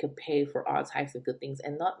 That money could pay for all types of good things,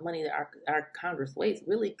 and not money that our Congress wastes.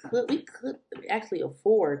 Really could we could actually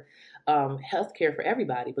afford health care for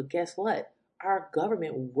everybody, but guess what? Our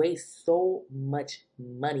government wastes so much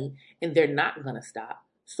money, and they're not going to stop.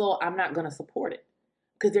 So I'm not going to support it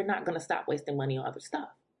because they're not going to stop wasting money on other stuff.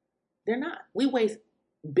 They're not. We waste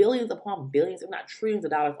billions upon billions, if not trillions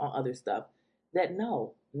of dollars on other stuff. That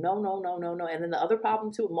no, no, no, no, no, no. And then the other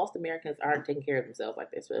problem too, most Americans aren't taking care of themselves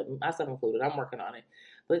like this, myself included. I'm working on it,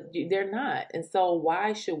 but they're not. And so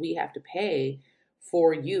why should we have to pay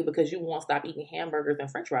for you because you won't stop eating hamburgers and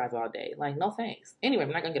French fries all day? Like, no thanks. Anyway,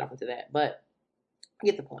 I'm not gonna get off into that, but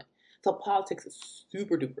get the point. So politics is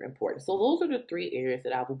super duper important. So those are the three areas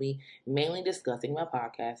that I will be mainly discussing in my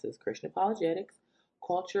podcast: is Christian apologetics,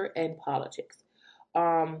 culture, and politics.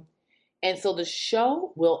 Um, and so the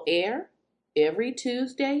show will air every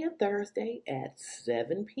Tuesday and Thursday at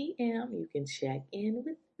 7 p.m. You can check in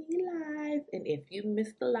with me live. And if you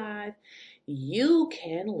missed the live, you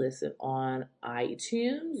can listen on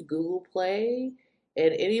iTunes, Google Play,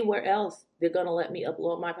 and anywhere else they're going to let me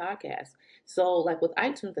upload my podcast. So, like with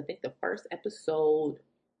iTunes, I think the first episode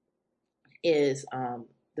is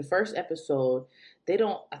the first episode. They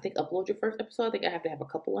don't, I think, upload your first episode. I think I have to have a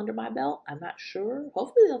couple under my belt. I'm not sure.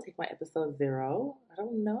 Hopefully they'll take my episode 0. I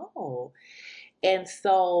don't know. And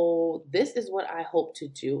so this is what I hope to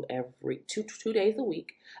do every two days a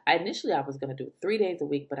week. Initially I was going to do it 3 days a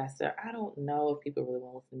week, but I said, I don't know if people really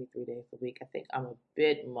want to listen to me 3 days a week. I think I'm a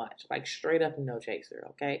bit much, like straight up no chaser.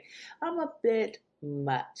 Okay. I'm a bit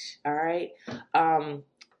much. All right.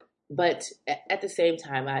 But at the same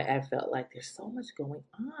time, I felt like there's so much going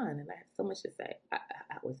on and I have so much to say. I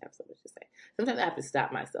always have so much to say. Sometimes I have to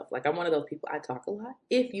stop myself. Like I'm one of those people, I talk a lot,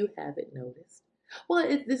 if you haven't noticed. Well,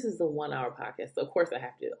 this is a 1 hour podcast, so of course I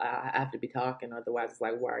have to be talking. Otherwise, it's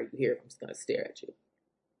like, why are you here? I'm just going to stare at you.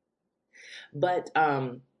 But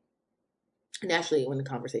naturally, in the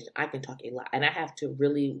conversation, I can talk a lot, and I have to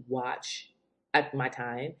really watch at my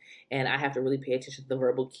time, and I have to really pay attention to the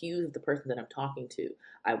verbal cues of the person that I'm talking to.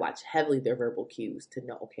 I watch heavily their verbal cues to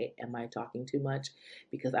know, okay, am I talking too much?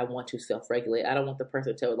 Because I want to self-regulate. I don't want the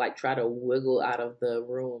person to like try to wiggle out of the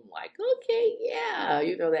room like, okay, yeah,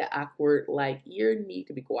 you know, that awkward, like, you need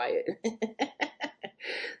to be quiet.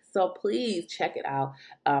 So please check it out.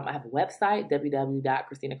 I have a website,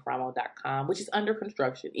 www.christinacaramo.com, which is under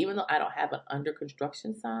construction. Even though I don't have an under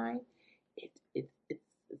construction sign,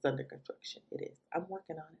 it's under construction. It is. I'm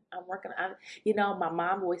working on it. I'm working on it. You know, my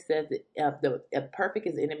mom always says that the perfect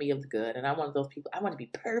is the enemy of the good. And I'm one of those people, I want to be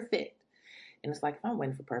perfect. And it's like, if I'm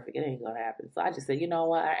waiting for perfect, it ain't going to happen. So I just said, you know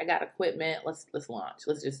what? I got equipment. Let's launch.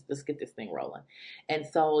 Let's get this thing rolling. And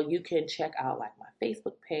so you can check out like my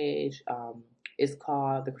Facebook page. It's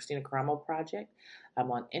called the Christina Caramo Project. I'm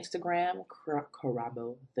on Instagram,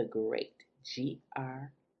 Caramo the Great. GR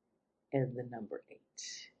and the number 8.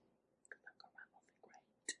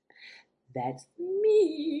 That's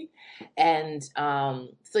me. And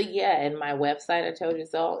so yeah, and my website, I told you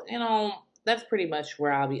so, you know, that's pretty much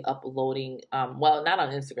where I'll be uploading. Well, not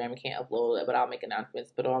on Instagram, I can't upload it, but I'll make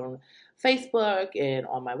announcements. But on Facebook and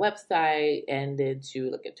on my website, and then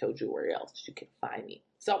to like I told you where else you can find me.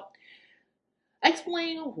 So I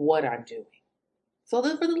explain what I'm doing. So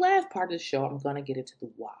then for the last part of the show, I'm gonna get into the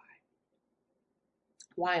why.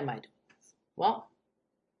 Why am I doing this? Well,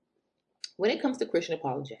 when it comes to Christian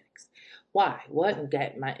apologetics, why? What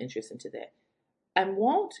got my interest into that? I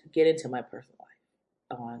won't get into my personal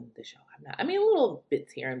life on the show. I'm not. I mean, a little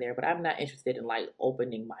bits here and there, but I'm not interested in like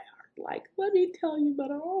opening my heart. Like, let me tell you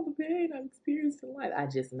about all the pain I've experienced in life. I'm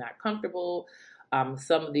just not comfortable.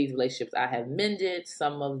 Some of these relationships I have mended.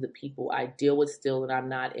 Some of the people I deal with still, and I'm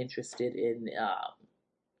not interested in.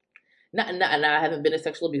 And I haven't been a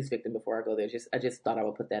sexual abuse victim before I go there. I just thought I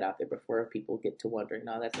would put that out there before people get to wondering.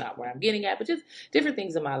 No, that's not where I'm getting at. But just different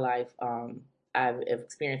things in my life. I've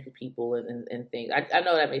experienced with people and things. I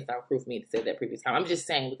know that may sound cruel for me to say that previous time. I'm just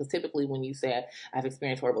saying because typically when you say I've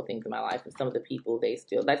experienced horrible things in my life, and some of the people they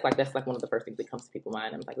still that's like one of the first things that comes to people's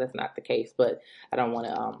mind. I'm like, that's not the case, but I don't want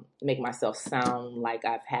to make myself sound like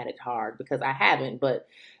I've had it hard because I haven't. But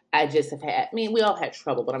I just have had, I mean, we all had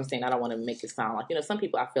trouble, but I'm saying I don't want to make it sound like, some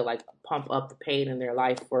people I feel like pump up the pain in their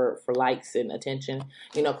life for likes and attention,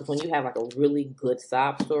 because when you have like a really good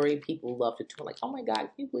sob story, people love to tune like, oh my God, can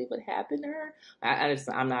you believe what happened to her?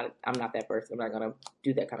 I'm not that person. I'm not going to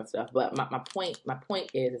do that kind of stuff. But my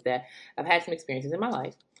point is that I've had some experiences in my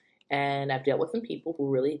life and I've dealt with some people who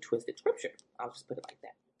really twisted scripture. I'll just put it like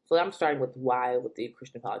that. So I'm starting with why with the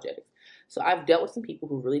Christian apologetics. So I've dealt with some people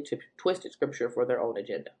who really twisted scripture for their own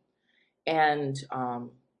agenda. And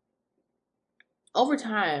over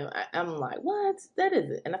time, I'm like, what? That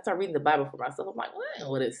isn't. And I start reading the Bible for myself. I'm like, well, that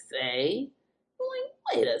ain't what it say.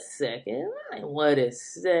 I'm like, wait a second. That ain't what it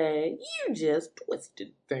say. You just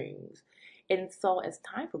twisted things. And so as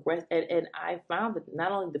time progressed, and I found that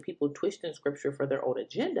not only the people twisting scripture for their own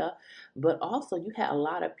agenda, but also you had a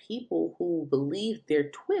lot of people who believed their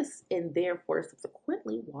twists and therefore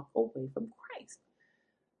subsequently walk away from Christ.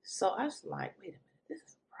 So I was like, wait a minute, this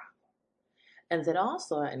is a problem. And then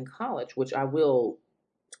also in college, which I will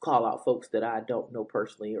call out folks that I don't know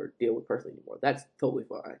personally or deal with personally anymore. That's totally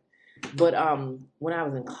fine. But when I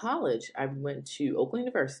was in college, I went to Oakland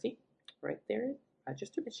University, right there in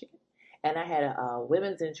Rochester, Michigan, and I had a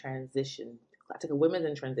women's in transition. I took a women's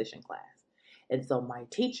in transition class, and so my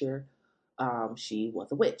teacher, she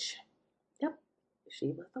was a witch. Yep, she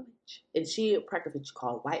was a witch, and she practiced what you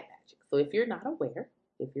call white magic. So if you're not aware,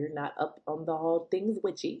 if you're not up on the whole things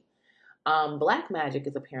witchy, black magic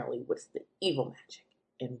is apparently what's the evil magic,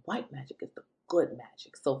 and white magic is the good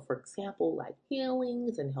magic. So, for example, like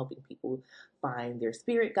healings and helping people find their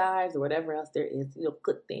spirit guides or whatever else there is,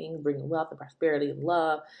 good things, bringing wealth and prosperity and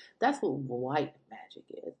love. That's what white magic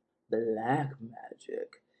is. Black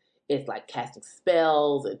magic, it's like casting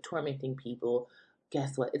spells and tormenting people.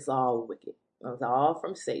 Guess what? It's all wicked. It's all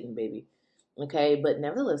from Satan, baby. Okay, but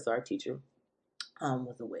nevertheless, our teacher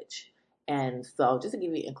was a witch. And so just to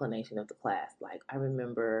give you an inclination of the class, like I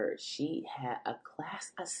remember she had a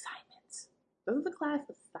class assignment. This was a class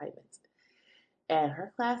assignment. And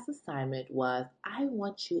her class assignment was, I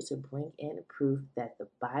want you to bring in proof that the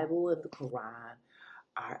Bible and the Quran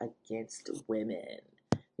are against women.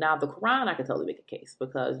 Now, the Quran, I can totally make a case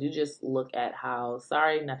because you just look at how,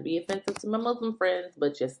 sorry, not to be offensive to my Muslim friends,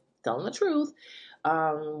 but just telling the truth.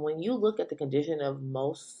 When you look at the condition of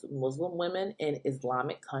most Muslim women in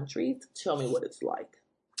Islamic countries, tell me what it's like.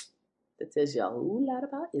 That tells you a whole lot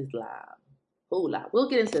about Islam. Whole lot. We'll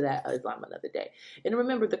get into that Islam another day. And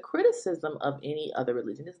remember, the criticism of any other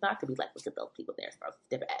religion is not to be like, look at those people there, supposed to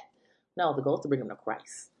step at. No, the goal is to bring them to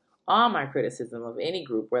Christ. All my criticism of any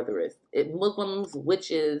group, whether it's Muslims,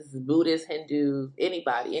 witches, Buddhists, Hindus,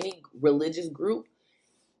 anybody, any religious group,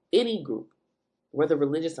 any group, whether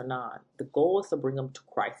religious or not, the goal is to bring them to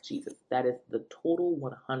Christ Jesus. That is the total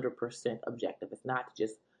 100% objective. It's not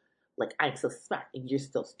just like, I'm so smart and you're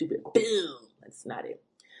so stupid. Boom. That's not it.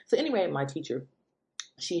 So anyway, my teacher,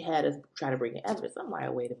 she had us try to bring in evidence. I'm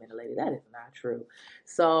like, wait a minute, lady, that is not true.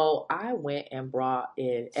 So I went and brought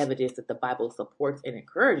in evidence that the Bible supports and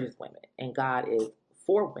encourages women, and God is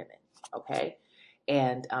for women, okay?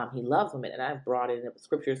 And he loves women. And I brought in the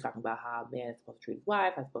scriptures talking about how a man is supposed to treat his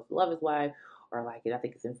wife, how he's supposed to love his wife, or like, I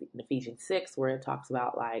think it's in Ephesians 6 where it talks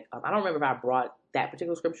about like, I don't remember if I brought that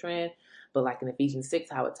particular scripture in, but like in Ephesians 6,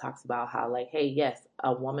 how it talks about how like, hey, yes,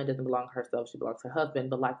 a woman doesn't belong to herself, she belongs to her husband,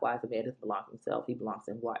 but likewise a man doesn't belong to himself, he belongs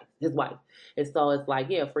to his wife. And so it's like,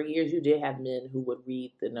 yeah, for years you did have men who would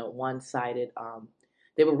read the one-sided,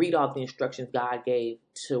 they would read all the instructions God gave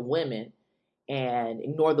to women and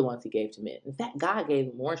ignore the ones he gave to men. In fact, God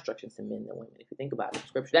gave more instructions to men than women, if you think about it in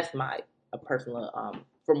scripture. That's my personal,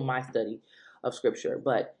 from my study of scripture.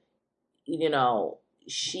 But,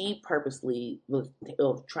 she purposely was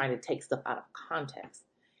trying to take stuff out of context.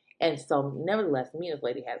 And so, nevertheless, me and this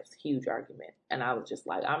lady had this huge argument. And I was just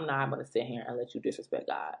like, I'm not going to sit here and let you disrespect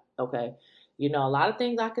God, okay? A lot of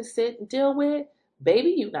things I could sit and deal with.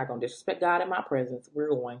 Baby, you're not going to disrespect God in my presence. We're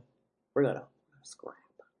going to scrap.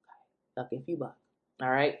 Okay? Like, if you buck. All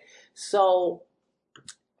right? So,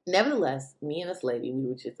 nevertheless, me and this lady, we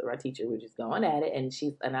were just, our teacher, we were just going at it,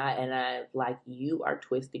 and I like, you are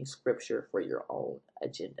twisting scripture for your own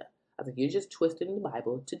agenda. I was like, you're just twisting the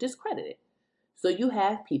Bible to discredit it. So you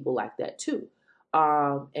have people like that too.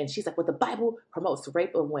 And she's like, well, the Bible promotes the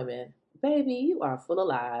rape of women. Baby, you are full of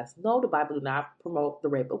lies. No, the Bible do not promote the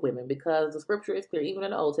rape of women because the scripture is clear, even in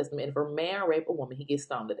the Old Testament, if a man rape a woman, he gets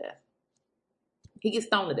stoned to death. He gets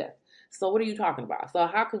stoned to death. So what are you talking about? So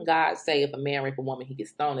how can God say if a man rape a woman, he gets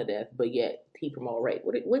stoned to death, but yet he promote rape?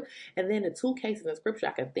 What? And then the two cases in scripture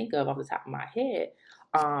I can think of off the top of my head,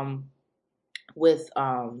 with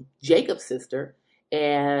Jacob's sister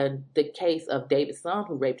and the case of David's son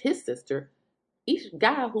who raped his sister. Each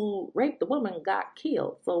guy who raped the woman got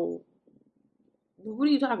killed. So what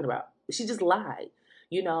are you talking about? She just lied.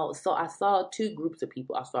 So I saw two groups of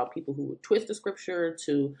people. I saw people who would twist the scripture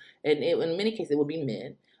to, in many cases, it would be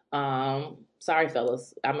men. Sorry,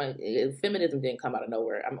 fellas. Feminism didn't come out of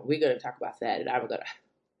nowhere. We're gonna talk about that, and I'm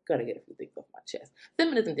gonna get a few things off my chest.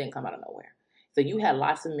 Feminism didn't come out of nowhere. So you had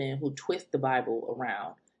lots of men who twist the Bible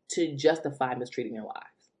around to justify mistreating their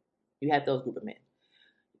wives. You had those group of men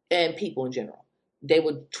and people in general. They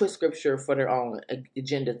would twist scripture for their own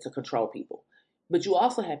agenda to control people. But you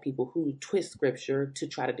also have people who twist scripture to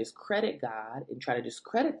try to discredit God and try to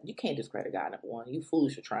discredit. You can't discredit God, number one. You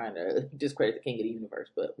foolish for trying to discredit the King of the universe,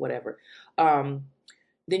 but whatever. Then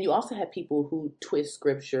you also have people who twist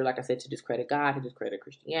scripture, like I said, to discredit God, to discredit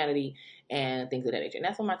Christianity, and things of that nature. And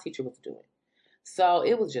that's what my teacher was doing. So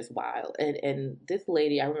it was just wild. And this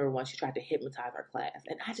lady, I remember once she tried to hypnotize our class,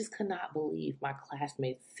 and I just could not believe my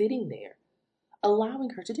classmates sitting there allowing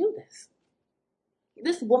her to do this.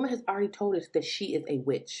 This woman has already told us that she is a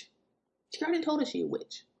witch. She already told us she's a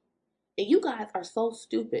witch. And you guys are so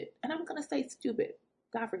stupid. And I'm going to say stupid.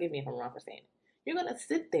 God forgive me if I'm wrong for saying it. You're going to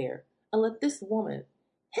sit there and let this woman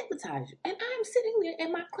hypnotize you. And I'm sitting there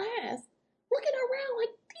in my class looking around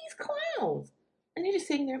like these clowns. And you're just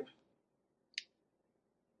sitting there.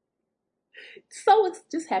 So it's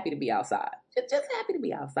just happy to be outside. Just happy to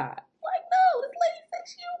be outside. Like, no, this lady said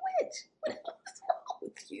she's a witch. What's wrong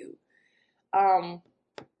with you?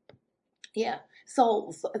 Yeah.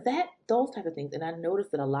 So those type of things, and I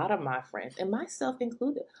noticed that a lot of my friends, and myself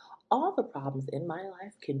included, all the problems in my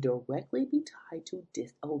life can directly be tied to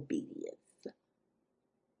disobedience.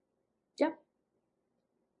 Yep,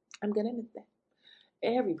 I'm gonna admit that.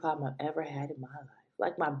 Every problem I've ever had in my life,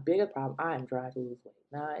 like my biggest problem, I am trying to lose weight.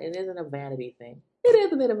 Now, it isn't a vanity thing. It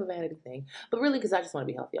is a bit of a vanity thing, but really, because I just want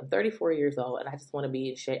to be healthy. I'm 34 years old, and I just want to be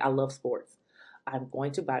in shape. I love sports. I'm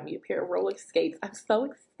going to buy me a pair of roller skates. I'm so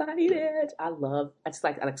excited. I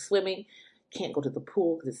like swimming. Can't go to the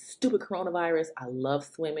pool because it's stupid coronavirus. I love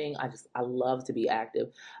swimming. I love to be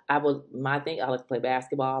active. I like to play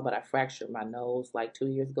basketball, but I fractured my nose like 2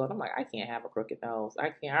 years ago. And I'm like, I can't have a crooked nose. I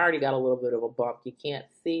can't. I already got a little bit of a bump. You can't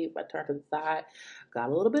see if I turn to the side. Got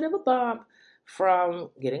a little bit of a bump from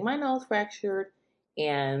getting my nose fractured.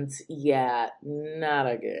 And yeah, not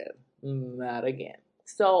again. Not again.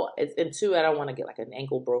 So it's and two, I don't want to get like an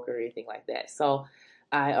ankle broken or anything like that. So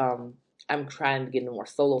I I'm trying to get into more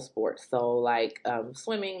solo sports. So like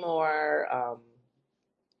swimming more, I'm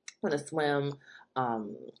gonna swim.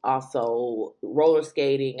 Also roller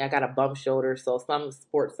skating. I got a bump shoulder, so some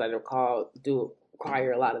sports that are called do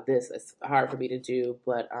require a lot of this. It's hard for me to do,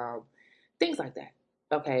 but things like that.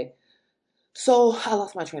 Okay. So I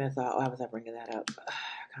lost my train of thought. Why was I bringing that up?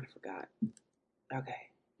 I kind of forgot. Okay.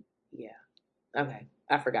 Yeah. Okay,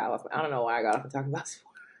 I forgot. I don't know why I got off and talking about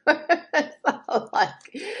sports.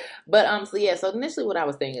 So yeah. So initially, what I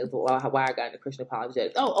was saying is why I got into Christian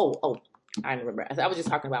apologetics. Oh. I remember. I was just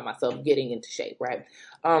talking about myself getting into shape, right?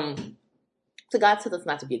 So God tells us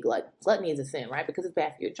not to be a glutton. Gluttony is a sin, right? Because it's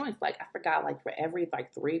bad for your joints. Like I forgot, like for every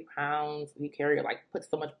 3 pounds you carry, like put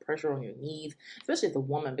so much pressure on your knees, especially as a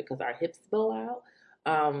woman because our hips spill out.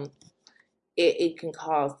 It can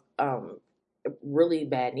cause really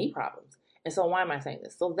bad knee problems. And so why am I saying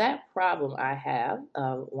this? So that problem I have,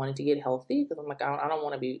 wanting to get healthy, because I'm like, I don't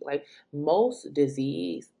want to be like most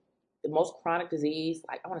chronic disease,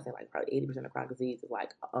 like I want to say like probably 80% of chronic disease is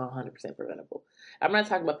like 100% preventable. I'm not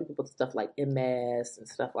talking about people with stuff like MS and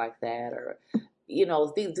stuff like that, or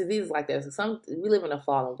these diseases like that. So we live in a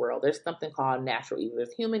fallen world. There's something called natural evil.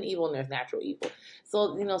 There's human evil and there's natural evil.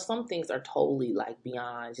 So some things are totally like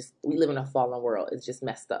beyond. Just we live in a fallen world. It's just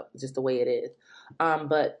messed up. It's just the way it is.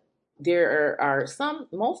 But there are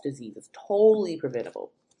most diseases totally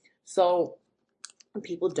preventable. So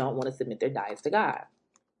people don't want to submit their diets to God.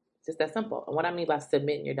 It's just that simple. And what I mean by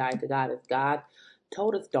submitting your diet to God is God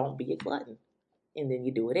told us don't be a glutton. And then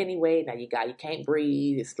you do it anyway. Now you can't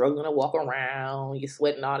breathe. You're struggling to walk around. You're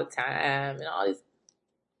sweating all the time and all this.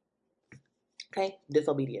 Okay,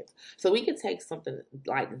 disobedience. So we can take something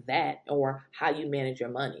like that, or how you manage your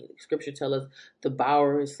money. Scripture tells us the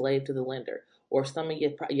borrower is slave to the lender, or some of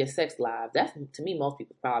your sex lives. That's to me most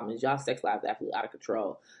people's problem is y'all sex lives are absolutely out of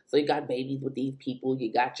control. So you got babies with these people,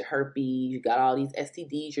 you got your herpes, you got all these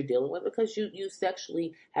STDs you're dealing with because you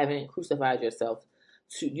sexually haven't crucified yourself.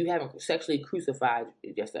 You haven't sexually crucified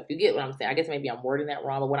yourself. You get what I'm saying? I guess maybe I'm wording that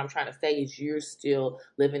wrong, but what I'm trying to say is you're still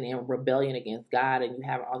living in rebellion against God, and you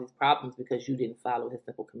have all these problems because you didn't follow His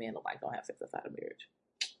simple command of like don't have sex outside of marriage.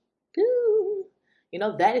 Ooh.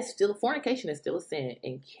 That is still fornication is still a sin.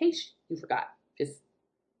 In case you forgot, just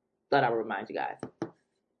thought I would remind you guys.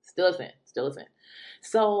 Still a sin. Still a sin.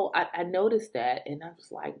 So I noticed that, and I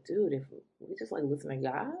was like, dude, if we just like listen to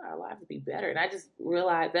God, our lives would be better. And I just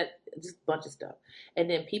realized that just a bunch of stuff. And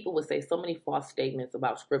then people would say so many false statements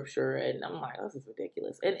about scripture, and I'm like, oh, this is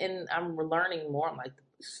ridiculous. And I'm learning more. I'm like,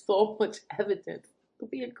 so much evidence to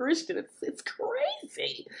be a Christian. It's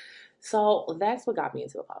crazy. So that's what got me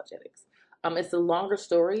into apologetics. It's a longer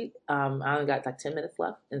story. I only got like 10 minutes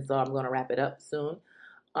left, and so I'm going to wrap it up soon.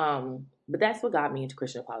 But that's what got me into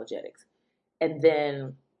Christian apologetics. And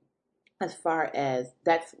then as far as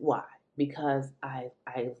that's why, because I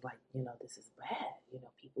was like, this is bad.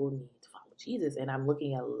 People need to follow Jesus. And I'm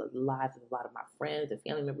looking at lives of a lot of my friends and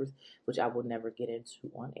family members, which I will never get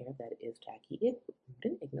into on air. That is tacky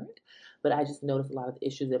and ignorant. But I just noticed a lot of the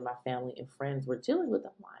issues that my family and friends were dealing with.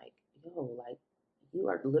 I'm like, like you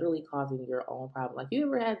are literally causing your own problem. Like you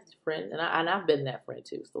ever had a friend, and I've been that friend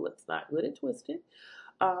too. So let's not get it twisted.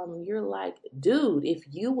 You're like, dude, if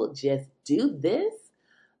you will just do this,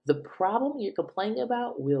 the problem you're complaining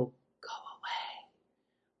about will go away.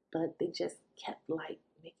 But they just kept like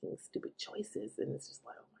making stupid choices, and it's just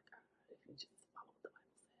like, oh my God, if you just follow what the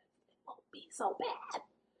Bible says, it won't be so bad.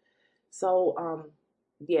 So,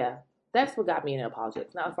 yeah, that's what got me into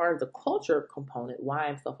apologetics. Now, as far as the culture component, why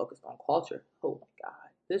I'm so focused on culture, oh my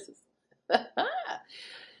God, this is.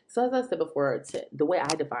 So as I said before, the way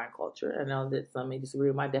I define culture, I know that some may disagree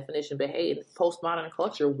with my definition, but hey, in postmodern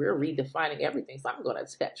culture, we're redefining everything. So I'm going to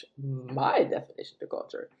attach my definition to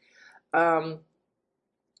culture.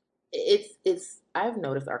 I've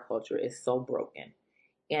noticed our culture is so broken,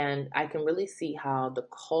 and I can really see how the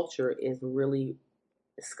culture is really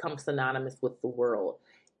come synonymous with the world,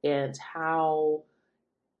 and how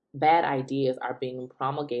bad ideas are being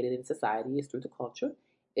promulgated in society is through the culture,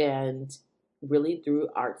 and really through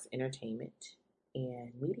arts, entertainment,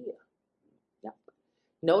 and media. Yep.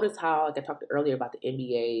 Notice how, like I talked earlier about the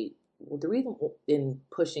NBA, the reason in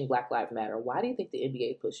pushing Black Lives Matter, why do you think the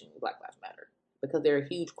NBA is pushing Black Lives Matter? Because they're a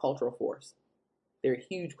huge cultural force. They're a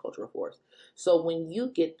huge cultural force. So when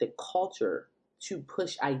you get the culture to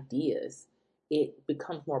push ideas, it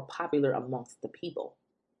becomes more popular amongst the people.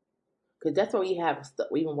 Because that's where you have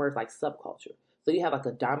even words like subculture. So you have like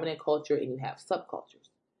a dominant culture and you have subcultures.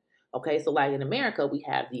 Okay, so like in America, we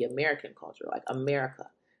have the American culture, like America.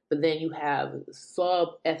 But then you have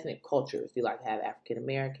sub-ethnic cultures. You like have African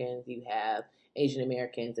Americans, you have Asian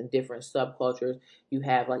Americans, and different subcultures. You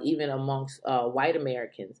have like even amongst white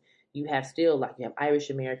Americans, you have still like you have Irish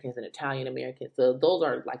Americans and Italian Americans. So those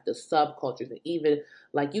are like the subcultures, and even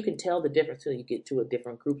like you can tell the difference until you get to a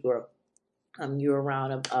different group where you're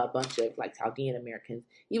around a bunch of like Chaldean Americans,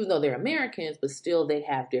 even though they're Americans, but still they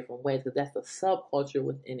have different ways because that's the subculture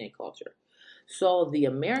within a culture. So the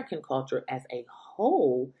American culture as a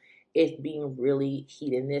whole is being really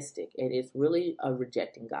hedonistic, and it's really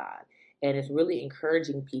rejecting God, and it's really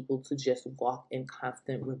encouraging people to just walk in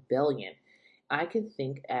constant rebellion. I can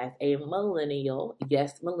think as a millennial,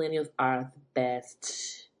 yes, millennials are the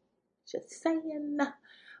best. Just saying.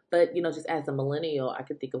 But just as a millennial, I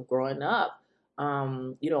could think of growing up.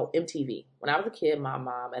 MTV. When I was a kid, my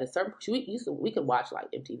mom at a certain we could watch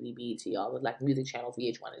like MTV, BET, all the like music channels,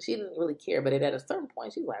 VH1, and she didn't really care. But at a certain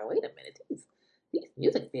point, she was like, "Wait a minute, these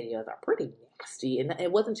music videos are pretty nasty." And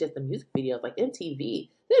it wasn't just the music videos. Like MTV,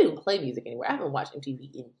 they didn't even play music anymore. I haven't watched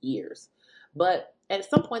MTV in years. But at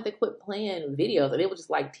some point, they quit playing videos, and it was just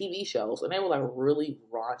like TV shows, and they were like really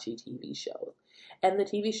raunchy TV shows. And the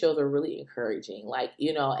TV shows are really encouraging,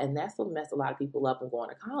 and that's what messed a lot of people up when going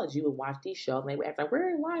to college. You would watch these shows, and they would act like,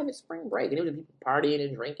 we're live at spring break. And it was people partying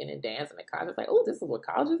and drinking and dancing at college. It's like, oh, this is what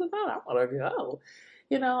college is about? I want to go.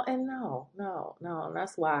 And no. And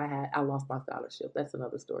that's why I lost my scholarship. That's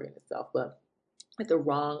another story in itself. But with the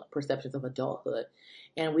wrong perceptions of adulthood.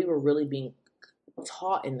 And we were really being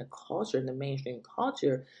taught in the culture, in the mainstream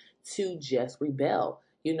culture, to just rebel,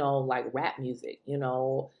 like rap music,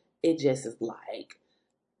 it just is like,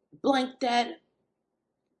 blank that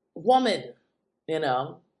woman, you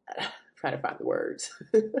know, trying to find the words,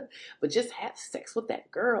 but just have sex with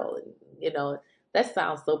that girl. And, that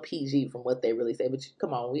sounds so PG from what they really say, but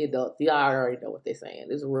come on, we adults, y'all already know what they're saying.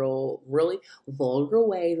 There's really vulgar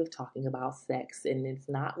ways of talking about sex, and it's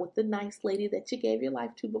not with the nice lady that you gave your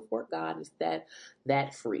life to before God. It's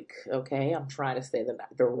that freak, okay? I'm trying to say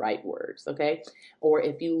the right words, okay? Or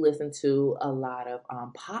if you listen to a lot of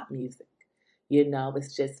pop music,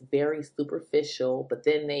 it's just very superficial, but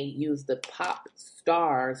then they use the pop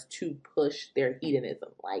stars to push their hedonism,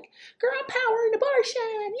 like girl power and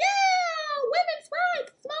abortion, yeah, women's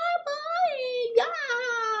rights, my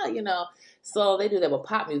body, yeah, So they do that with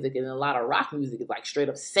pop music, and a lot of rock music is like straight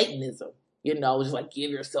up Satanism, just like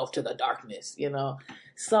give yourself to the darkness.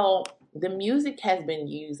 So the music has been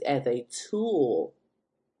used as a tool.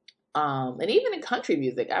 And even in country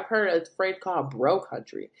music, I've heard a phrase called bro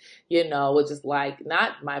country, which is like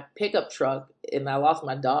not my pickup truck and I lost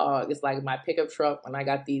my dog. It's like my pickup truck and I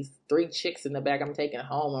got these 3 chicks in the back I'm taking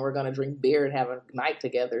home and we're going to drink beer and have a night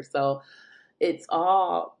together. So it's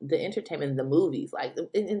all the entertainment, the movies. Like,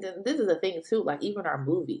 and this is the thing too, like even our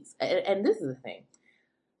movies. And this is the thing.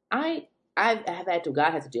 I have had to,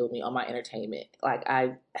 God has to deal with me on my entertainment. Like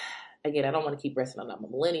again, I don't want to keep resting on I'm a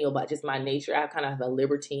millennial, but just my nature, I kind of have a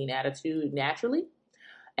libertine attitude naturally,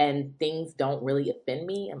 and things don't really offend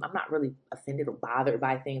me. I'm not really offended or bothered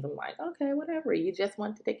by things. I'm like, okay, whatever. You just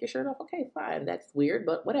want to take your shirt off. Okay, fine. That's weird,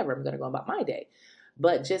 but whatever. I'm going to go about my day.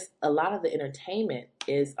 But just a lot of the entertainment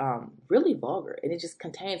is really vulgar, and it just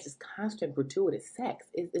contains this constant gratuitous sex.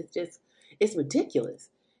 It's ridiculous,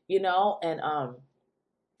 and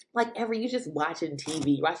like you just watching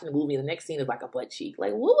TV, watching a movie, and the next scene is like a butt cheek.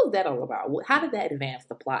 Like, what was that all about? How did that advance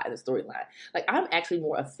the plot and the storyline? Like, I'm actually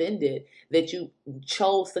more offended that you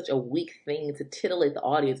chose such a weak thing to titillate the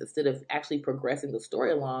audience instead of actually progressing the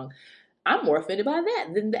story along. I'm more offended by that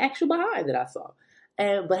than the actual behind that I saw.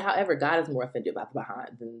 But however, God is more offended by the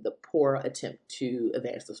behind than the poor attempt to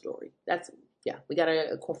advance the story. We got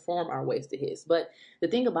to conform our ways to His. But the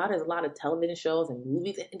thing about it is a lot of television shows and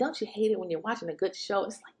movies, and don't you hate it when you're watching a good show?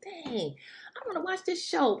 It's like, dang, I want to watch this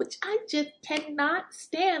show, but I just cannot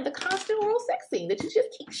stand the constant oral sex scene that you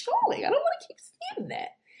just keep showing. I don't want to keep seeing that,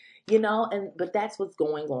 but that's what's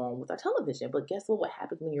going on with our television. But guess what? What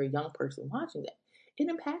happens when you're a young person watching that? It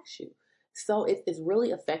impacts you. So it's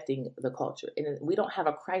really affecting the culture, and we don't have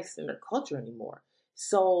a Christ-centered culture anymore.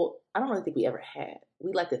 So I don't really think we ever had.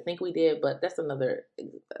 We like to think we did, but that's another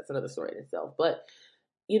story in itself. But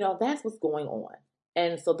that's what's going on,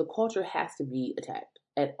 and so the culture has to be attacked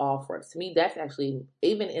at all fronts. To me, that's actually,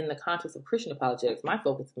 even in the context of Christian apologetics, my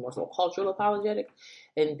focus is more so cultural apologetics.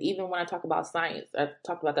 And even when I talk about science, I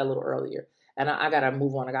talked about that a little earlier, and I gotta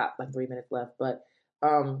move on. I got like 3 minutes left, but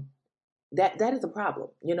that is a problem.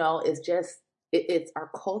 It's just it's our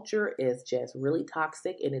culture is just really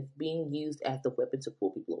toxic, and it's being used as the weapon to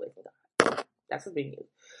pull people away from God. That's what's being used,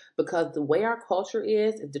 because the way our culture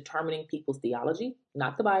is determining people's theology,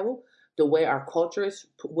 not the Bible. The way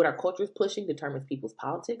what our culture is pushing determines people's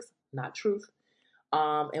politics, not truth.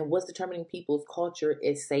 And what's determining people's culture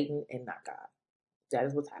is Satan and not God. That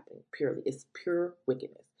is what's happening. Purely, it's pure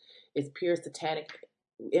wickedness. It's pure satanic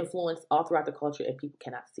influence all throughout the culture, and people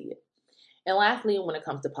cannot see it. And lastly, when it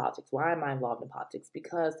comes to politics, why am I involved in politics?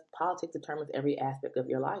 Because politics determines every aspect of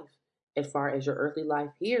your life, as far as your earthly life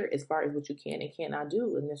here, as far as what you can and cannot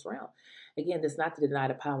do in this realm. Again, that's not to deny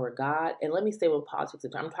the power of God. And let me say what politics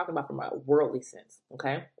is. I'm talking about from a worldly sense,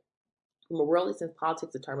 okay? From a worldly sense,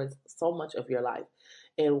 politics determines so much of your life.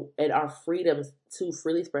 And our freedoms to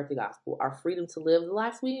freely spread the gospel, our freedom to live the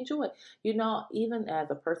lives we enjoy. Even as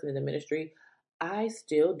a person in the ministry, I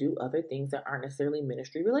still do other things that aren't necessarily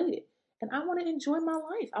ministry related. And I want to enjoy my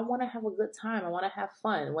life. I want to have a good time. I want to have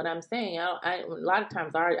fun. What I'm saying, a lot of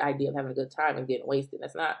times our idea of having a good time and getting wasted,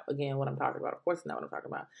 that's not, again, what I'm talking about. Of course, it's not what I'm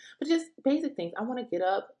talking about. But just basic things. I want to get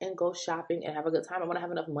up and go shopping and have a good time. I want to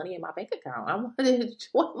have enough money in my bank account. I want to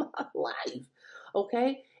enjoy my life.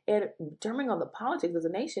 Okay? And determining on the politics as a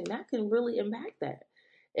nation, that can really impact that.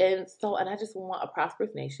 And I just want a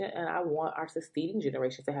prosperous nation, and I want our succeeding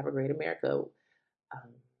generations to have a great America.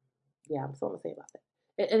 I'm so going to say about that.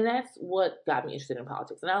 And that's what got me interested in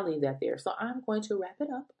politics. And I'll leave that there. So I'm going to wrap it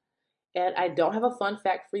up. And I don't have a fun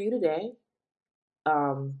fact for you today.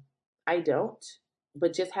 I don't.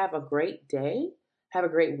 But just have a great day. Have a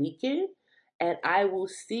great weekend. And I will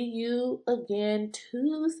see you again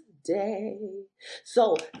Tuesday.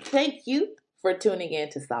 So thank you for tuning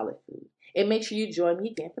in to Solid Food. And make sure you join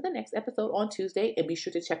me again for the next episode on Tuesday. And be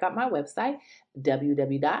sure to check out my website,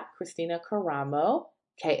 www.ChristinaKaramo,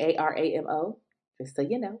 Karamo, just so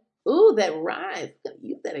you know. Ooh, that rhymes. I'm going to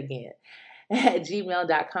use that again. At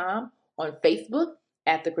gmail.com. On Facebook,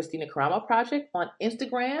 at the Christina Karamo Project. On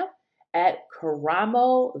Instagram, at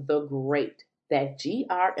Karamo the Great. That's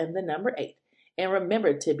GR and the number 8. And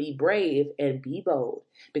remember to be brave and be bold,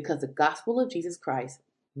 because the gospel of Jesus Christ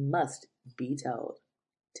must be told.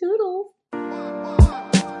 Toodles.